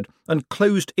had heard and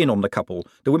closed in on the couple,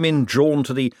 the women drawn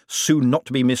to the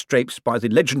soon-not-to-be Miss Drapes by the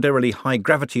legendarily high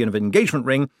gravity of an engagement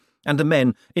ring, and the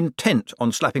men intent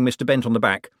on slapping Mr. Bent on the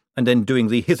back and then doing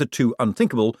the hitherto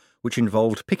unthinkable, which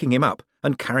involved picking him up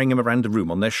and carrying him around the room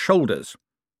on their shoulders.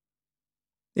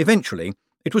 Eventually,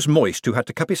 it was Moist who had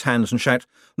to cup his hands and shout,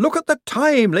 "Look at the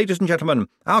time, ladies and gentlemen!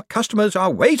 Our customers are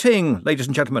waiting, ladies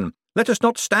and gentlemen! Let us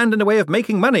not stand in the way of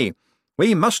making money!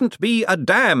 We mustn't be a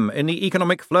dam in the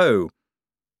economic flow."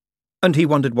 And he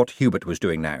wondered what Hubert was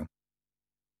doing now.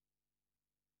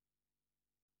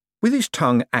 With his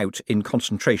tongue out in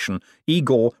concentration,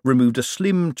 Igor removed a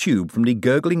slim tube from the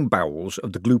gurgling bowels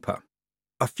of the glooper.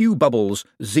 A few bubbles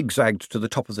zigzagged to the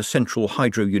top of the central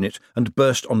hydro unit and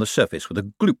burst on the surface with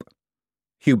a gloop.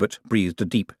 Hubert breathed a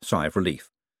deep sigh of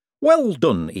relief. "Well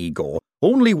done, Igor.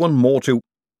 Only one more to—"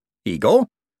 "Igor?"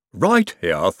 "Right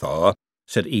here, sir,"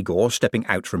 said Igor, stepping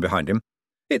out from behind him.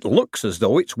 It looks as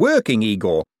though it's working,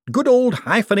 Igor. Good old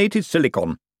hyphenated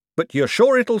silicon. But you're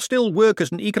sure it'll still work as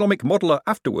an economic modeler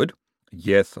afterward?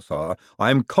 Yes, sir.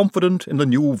 I am confident in the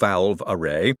new valve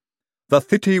array. The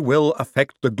thity will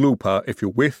affect the glooper, if you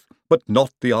wish, but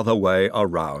not the other way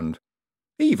around.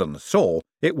 Even so,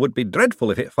 it would be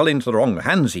dreadful if it fell into the wrong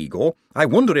hands, Igor. I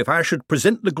wonder if I should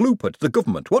present the glooper to the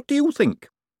government. What do you think?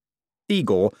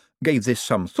 Igor gave this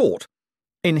some thought.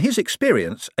 In his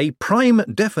experience, a prime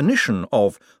definition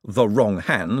of the wrong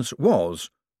hands was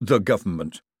the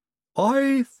government.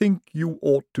 I think you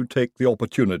ought to take the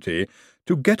opportunity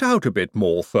to get out a bit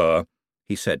more, sir,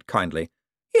 he said kindly.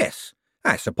 Yes,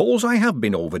 I suppose I have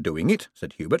been overdoing it,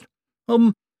 said Hubert.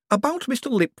 About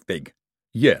Mr. Lipwig.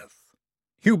 Yes.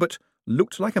 Hubert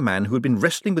looked like a man who had been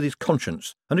wrestling with his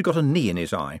conscience and had got a knee in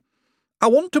his eye. I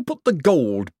want to put the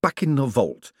gold back in the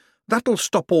vault. That'll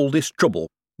stop all this trouble.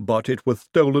 But it was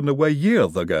stolen away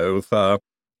years ago, sir,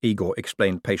 Igor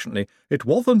explained patiently. It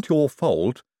wasn't your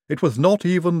fault. It was not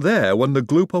even there when the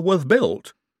glooper was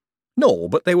built. No,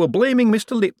 but they were blaming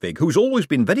Mr. Lipwig, who's always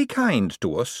been very kind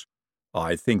to us.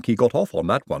 I think he got off on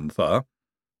that one, sir.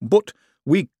 But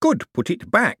we could put it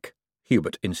back,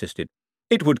 Hubert insisted.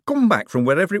 It would come back from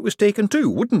wherever it was taken to,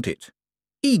 wouldn't it?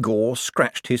 Igor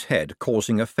scratched his head,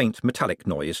 causing a faint metallic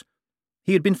noise.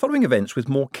 He had been following events with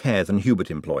more care than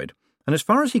Hubert employed, and as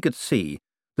far as he could see,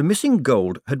 the missing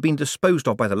gold had been disposed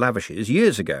of by the Lavishes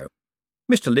years ago.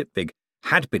 Mr. Lipwig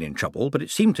had been in trouble, but it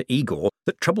seemed to Igor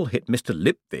that trouble hit Mr.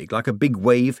 Lipwig like a big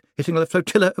wave hitting a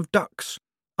flotilla of ducks.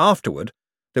 Afterward,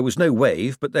 there was no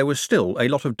wave, but there was still a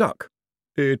lot of duck.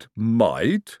 It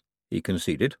might, he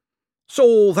conceded.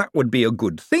 So that would be a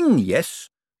good thing, yes,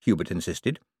 Hubert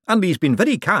insisted. And he's been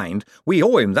very kind. We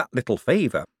owe him that little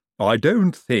favour. I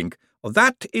don't think.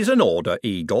 That is an order,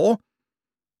 Igor.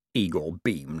 Igor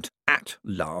beamed. At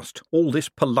last, all this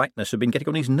politeness had been getting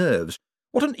on his nerves.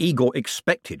 What an Igor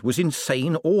expected was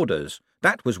insane orders.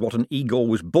 That was what an Igor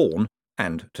was born,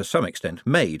 and to some extent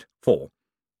made, for.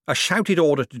 A shouted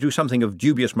order to do something of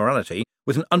dubious morality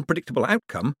with an unpredictable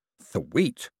outcome?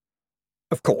 Sweet.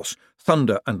 Of course,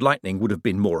 thunder and lightning would have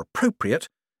been more appropriate.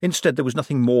 Instead, there was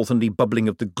nothing more than the bubbling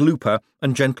of the glooper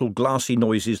and gentle glassy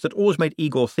noises that always made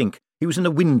Igor think he was in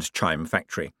a wind chime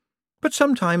factory. But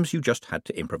sometimes you just had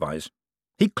to improvise.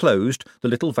 He closed the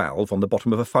little valve on the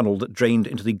bottom of a funnel that drained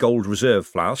into the gold reserve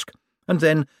flask, and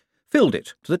then filled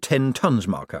it to the 10 tons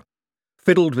marker,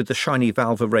 fiddled with the shiny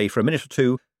valve array for a minute or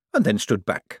two, and then stood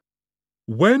back.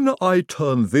 When I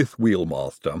turn this wheel,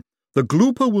 Master, the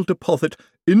glooper will deposit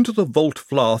into the vault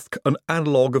flask an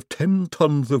analogue of 10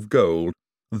 tons of gold.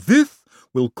 This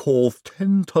will cause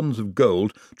 10 tons of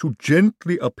gold to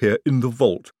gently appear in the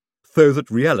vault, so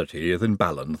that reality is in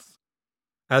balance.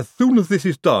 As soon as this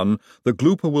is done, the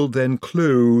glooper will then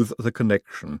close the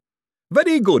connection.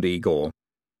 Very good, Igor.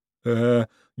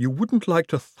 You wouldn't like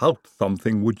to shout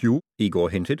something, would you? Igor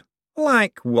hinted.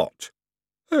 Like what?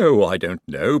 Oh, I don't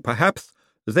know, perhaps.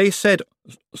 They said,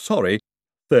 sorry,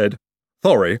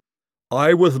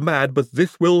 I was mad, but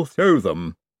this will show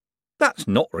them. That's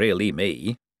not really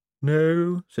me.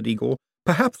 No, said Igor.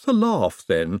 Perhaps a laugh,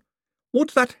 then.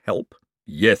 Would that help?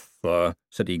 Yes, sir,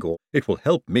 said Igor. It will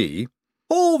help me.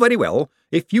 Oh, very well,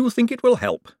 if you think it will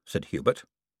help, said Hubert.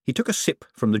 He took a sip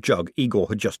from the jug Igor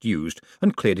had just used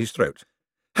and cleared his throat.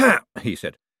 Ha, he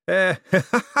said.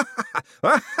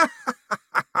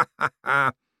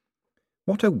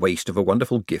 What a waste of a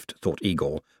wonderful gift, thought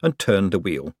Igor, and turned the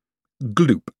wheel.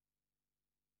 Gloop.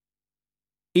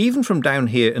 Even from down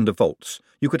here in the vaults,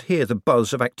 you could hear the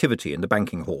buzz of activity in the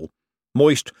banking hall.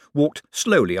 Moist walked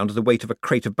slowly under the weight of a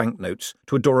crate of banknotes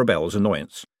to Adora Bell's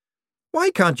annoyance. Why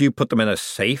can't you put them in a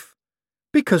safe?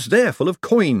 Because they're full of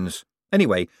coins.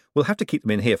 Anyway, we'll have to keep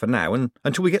them in here for now and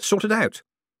until we get sorted out.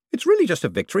 It's really just a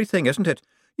victory thing, isn't it?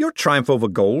 Your triumph over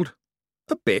gold.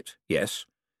 A bit, yes.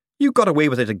 You got away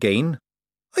with it again.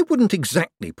 I wouldn't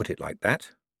exactly put it like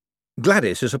that.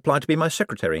 Gladys has applied to be my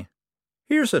secretary.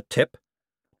 Here's a tip.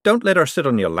 Don't let her sit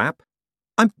on your lap.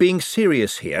 I'm being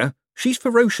serious here. She's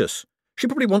ferocious. She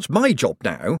probably wants my job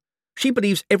now. She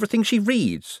believes everything she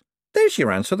reads. There's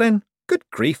your answer, then. Good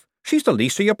grief, she's the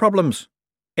least of your problems.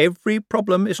 Every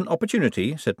problem is an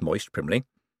opportunity, said Moist primly.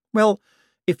 Well,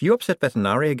 if you upset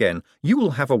Veterinary again, you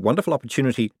will have a wonderful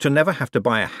opportunity to never have to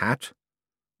buy a hat.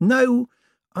 No,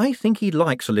 I think he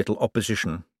likes a little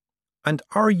opposition. And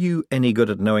are you any good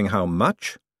at knowing how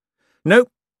much? No,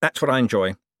 that's what I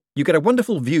enjoy. You get a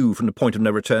wonderful view from the point of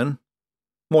no return.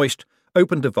 Moist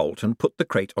opened the vault and put the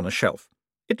crate on a shelf.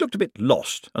 It looked a bit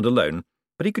lost and alone,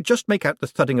 but he could just make out the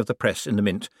thudding of the press in the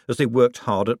mint as they worked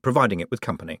hard at providing it with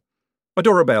company.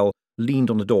 Adora Bell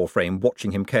leaned on the door frame,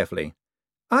 watching him carefully.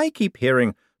 I keep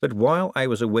hearing that while I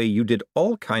was away you did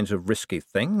all kinds of risky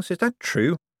things. Is that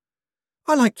true?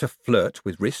 I like to flirt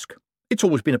with risk. It's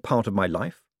always been a part of my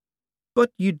life.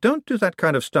 But you don't do that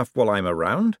kind of stuff while I'm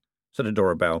around, said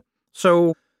Adora Bell.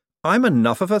 So I'm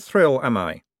enough of a thrill, am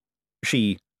I?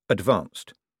 She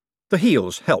advanced. The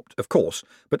heels helped, of course,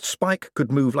 but Spike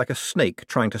could move like a snake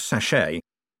trying to sashay,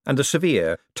 and the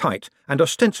severe, tight, and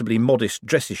ostensibly modest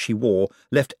dresses she wore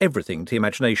left everything to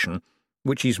imagination,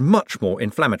 which is much more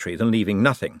inflammatory than leaving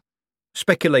nothing.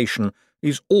 Speculation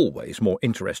is always more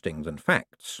interesting than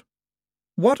facts.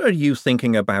 What are you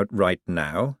thinking about right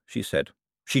now? She said.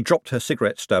 She dropped her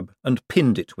cigarette stub and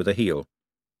pinned it with a heel.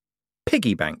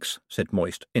 Piggy banks, said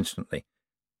Moist instantly.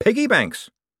 Piggy banks?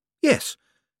 Yes,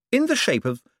 in the shape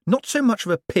of not so much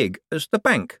of a pig as the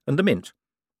bank and the mint,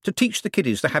 to teach the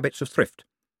kiddies the habits of thrift.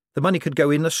 The money could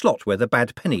go in the slot where the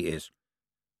bad penny is.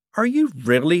 Are you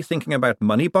really thinking about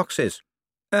money boxes?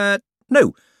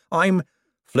 No, I'm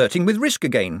flirting with risk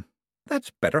again.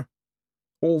 That's better.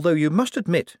 Although you must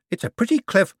admit it's a pretty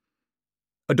clever...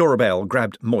 Adora Bell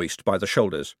grabbed Moist by the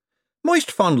shoulders.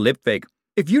 Moist von Lipwig,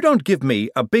 if you don't give me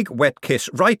a big wet kiss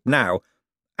right now...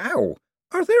 Ow!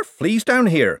 Are there fleas down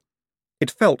here? It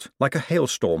felt like a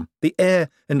hailstorm. The air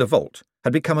in the vault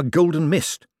had become a golden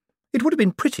mist. It would have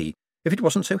been pretty if it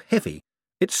wasn't so heavy.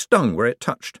 It stung where it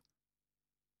touched.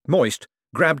 Moist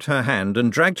grabbed her hand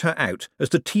and dragged her out as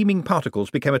the teeming particles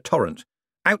became a torrent.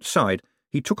 Outside,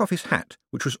 he took off his hat,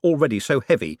 which was already so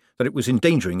heavy that it was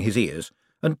endangering his ears,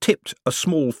 and tipped a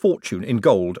small fortune in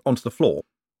gold onto the floor.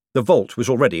 The vault was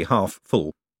already half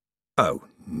full. Oh,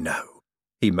 no,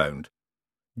 he moaned.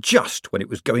 Just when it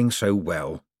was going so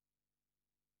well.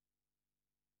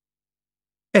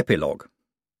 Epilogue.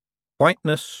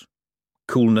 Whiteness,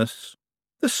 coolness,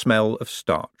 the smell of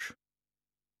starch.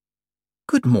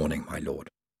 Good morning, my lord.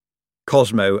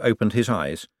 Cosmo opened his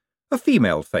eyes. A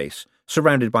female face,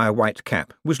 surrounded by a white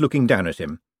cap, was looking down at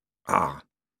him. Ah,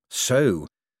 so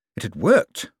it had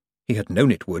worked. He had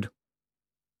known it would.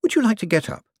 Would you like to get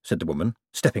up? Said the woman,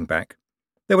 stepping back.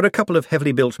 There were a couple of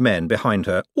heavily built men behind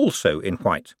her, also in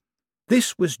white.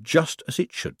 This was just as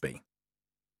it should be.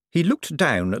 He looked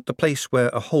down at the place where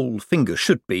a whole finger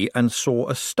should be and saw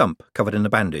a stump covered in a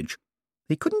bandage.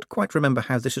 He couldn't quite remember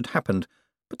how this had happened,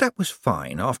 but that was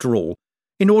fine, after all.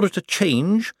 In order to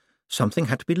change, something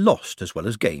had to be lost as well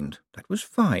as gained. That was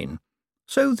fine.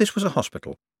 So this was a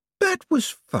hospital. That was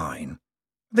fine.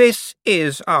 This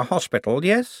is a hospital,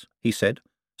 yes? He said,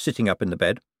 sitting up in the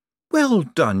bed. Well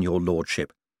done, your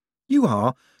lordship. You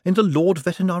are in the Lord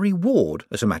Veterinary Ward,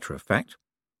 as a matter of fact.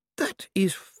 That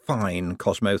is fine,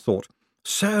 Cosmo thought.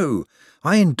 So,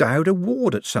 I endowed a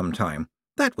ward at some time.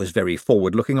 That was very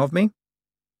forward-looking of me.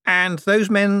 And those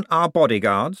men are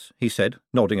bodyguards, he said,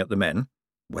 nodding at the men.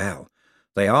 Well,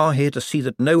 they are here to see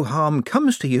that no harm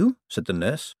comes to you, said the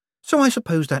nurse, so I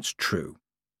suppose that's true.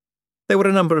 There were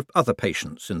a number of other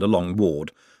patients in the long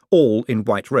ward, all in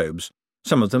white robes,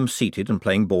 some of them seated and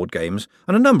playing board games,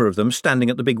 and a number of them standing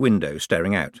at the big window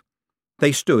staring out.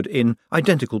 They stood in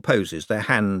identical poses, their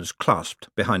hands clasped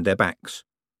behind their backs.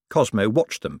 Cosmo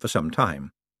watched them for some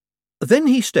time. Then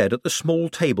he stared at the small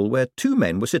table where two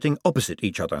men were sitting opposite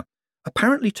each other,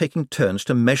 apparently taking turns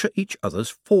to measure each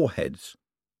other's foreheads.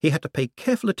 He had to pay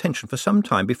careful attention for some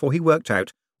time before he worked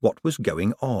out what was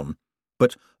going on.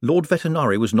 But Lord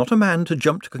Veterinary was not a man to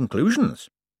jump to conclusions.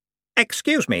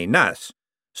 "Excuse me, nurse,"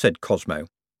 said Cosmo,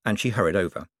 and she hurried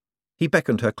over. He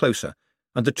beckoned her closer,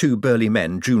 and the two burly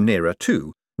men drew nearer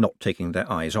too, not taking their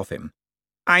eyes off him.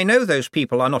 "I know those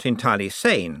people are not entirely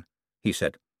sane," he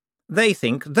said. "They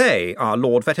think they are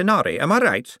Lord Veterinary, am I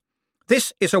right?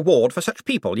 This is a ward for such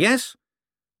people, yes?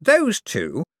 Those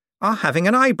two are having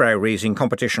an eyebrow-raising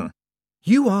competition."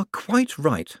 "You are quite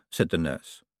right," said the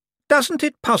nurse. "Doesn't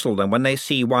it puzzle them when they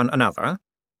see one another?"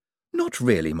 "Not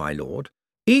really, my lord.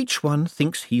 Each one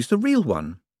thinks he's the real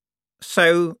one."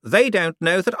 "So they don't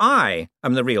know that I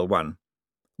am the real one?"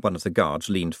 One of the guards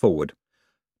leaned forward.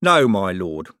 "No, my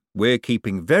lord, we're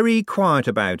keeping very quiet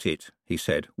about it," he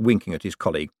said, winking at his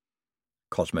colleague.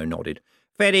 Cosmo nodded.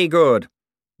 "Very good.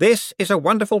 This is a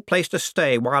wonderful place to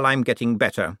stay while I'm getting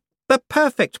better. The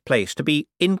perfect place to be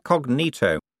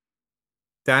incognito."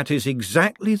 "That is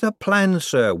exactly the plan,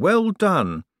 sir. Well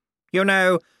done." "You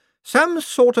know, some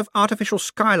sort of artificial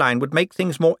skyline would make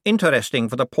things more interesting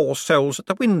for the poor souls at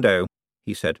the window,"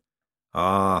 he said.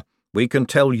 "Ah, we can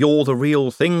tell you're the real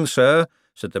thing, sir,"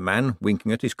 said the man,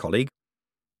 winking at his colleague.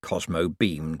 Cosmo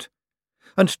beamed.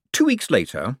 And 2 weeks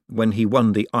later, when he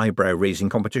won the eyebrow-raising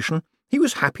competition, he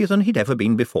was happier than he'd ever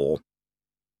been before.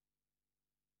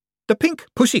 The Pink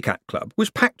Pussycat Club was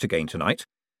packed again tonight,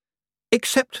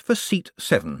 except for seat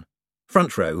 7,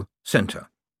 front row, centre.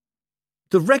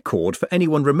 The record for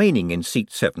anyone remaining in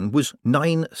seat 7 was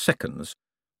 9 seconds.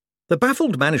 The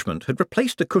baffled management had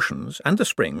replaced the cushions and the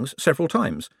springs several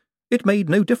times. It made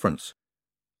no difference.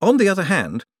 On the other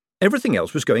hand, everything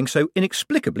else was going so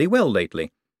inexplicably well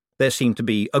lately. There seemed to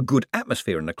be a good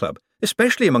atmosphere in the club,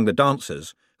 especially among the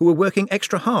dancers, who were working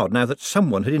extra hard now that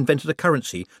someone had invented a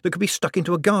currency that could be stuck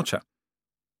into a garter.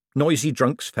 Noisy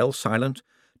drunks fell silent.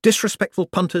 Disrespectful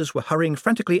punters were hurrying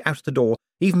frantically out the door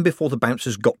even before the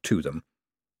bouncers got to them.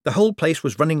 The whole place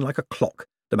was running like a clock,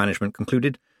 the management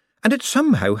concluded, and it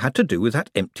somehow had to do with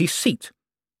that empty seat.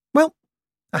 Well,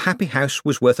 a happy house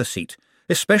was worth a seat,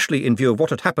 especially in view of what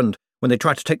had happened when they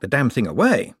tried to take the damn thing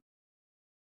away.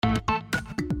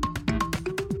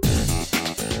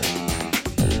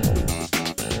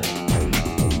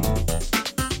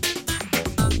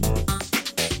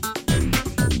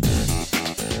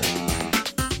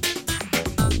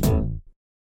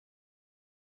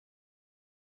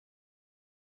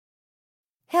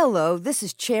 Hello, this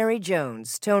is Cherry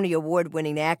Jones, Tony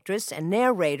Award-winning actress and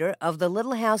narrator of the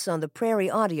Little House on the Prairie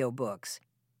audiobooks.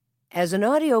 As an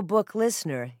audiobook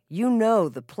listener, you know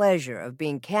the pleasure of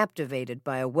being captivated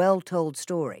by a well-told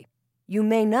story. You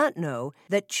may not know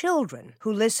that children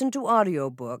who listen to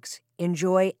audiobooks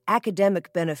enjoy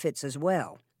academic benefits as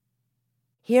well.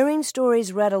 Hearing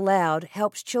stories read aloud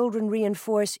helps children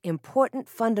reinforce important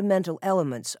fundamental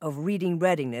elements of reading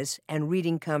readiness and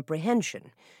reading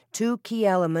comprehension, 2 key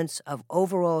elements of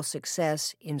overall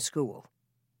success in school.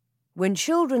 When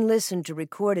children listen to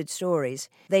recorded stories,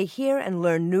 they hear and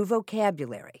learn new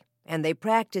vocabulary, and they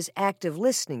practice active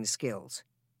listening skills.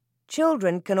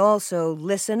 Children can also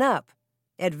listen up.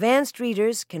 Advanced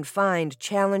readers can find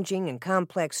challenging and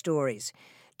complex stories.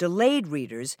 Delayed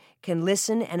readers can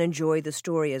listen and enjoy the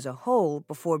story as a whole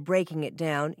before breaking it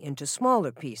down into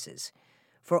smaller pieces.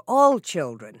 For all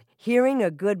children, hearing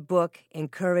a good book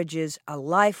encourages a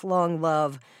lifelong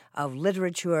love of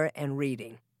literature and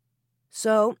reading.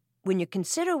 So, when you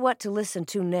consider what to listen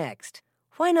to next,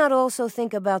 why not also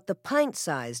think about the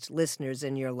pint-sized listeners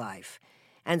in your life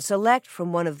and select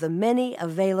from one of the many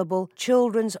available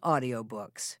children's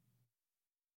audiobooks?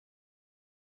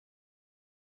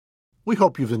 We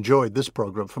hope you've enjoyed this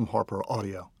program from Harper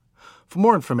Audio. For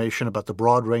more information about the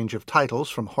broad range of titles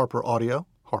from Harper Audio,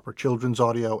 Harper Children's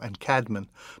Audio, and Cadman,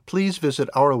 please visit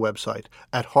our website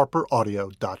at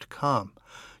harperaudio.com.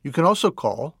 You can also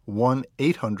call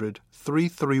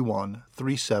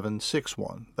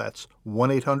 1-800-331-3761. That's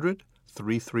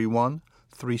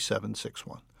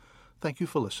 1-800-331-3761. Thank you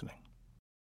for listening.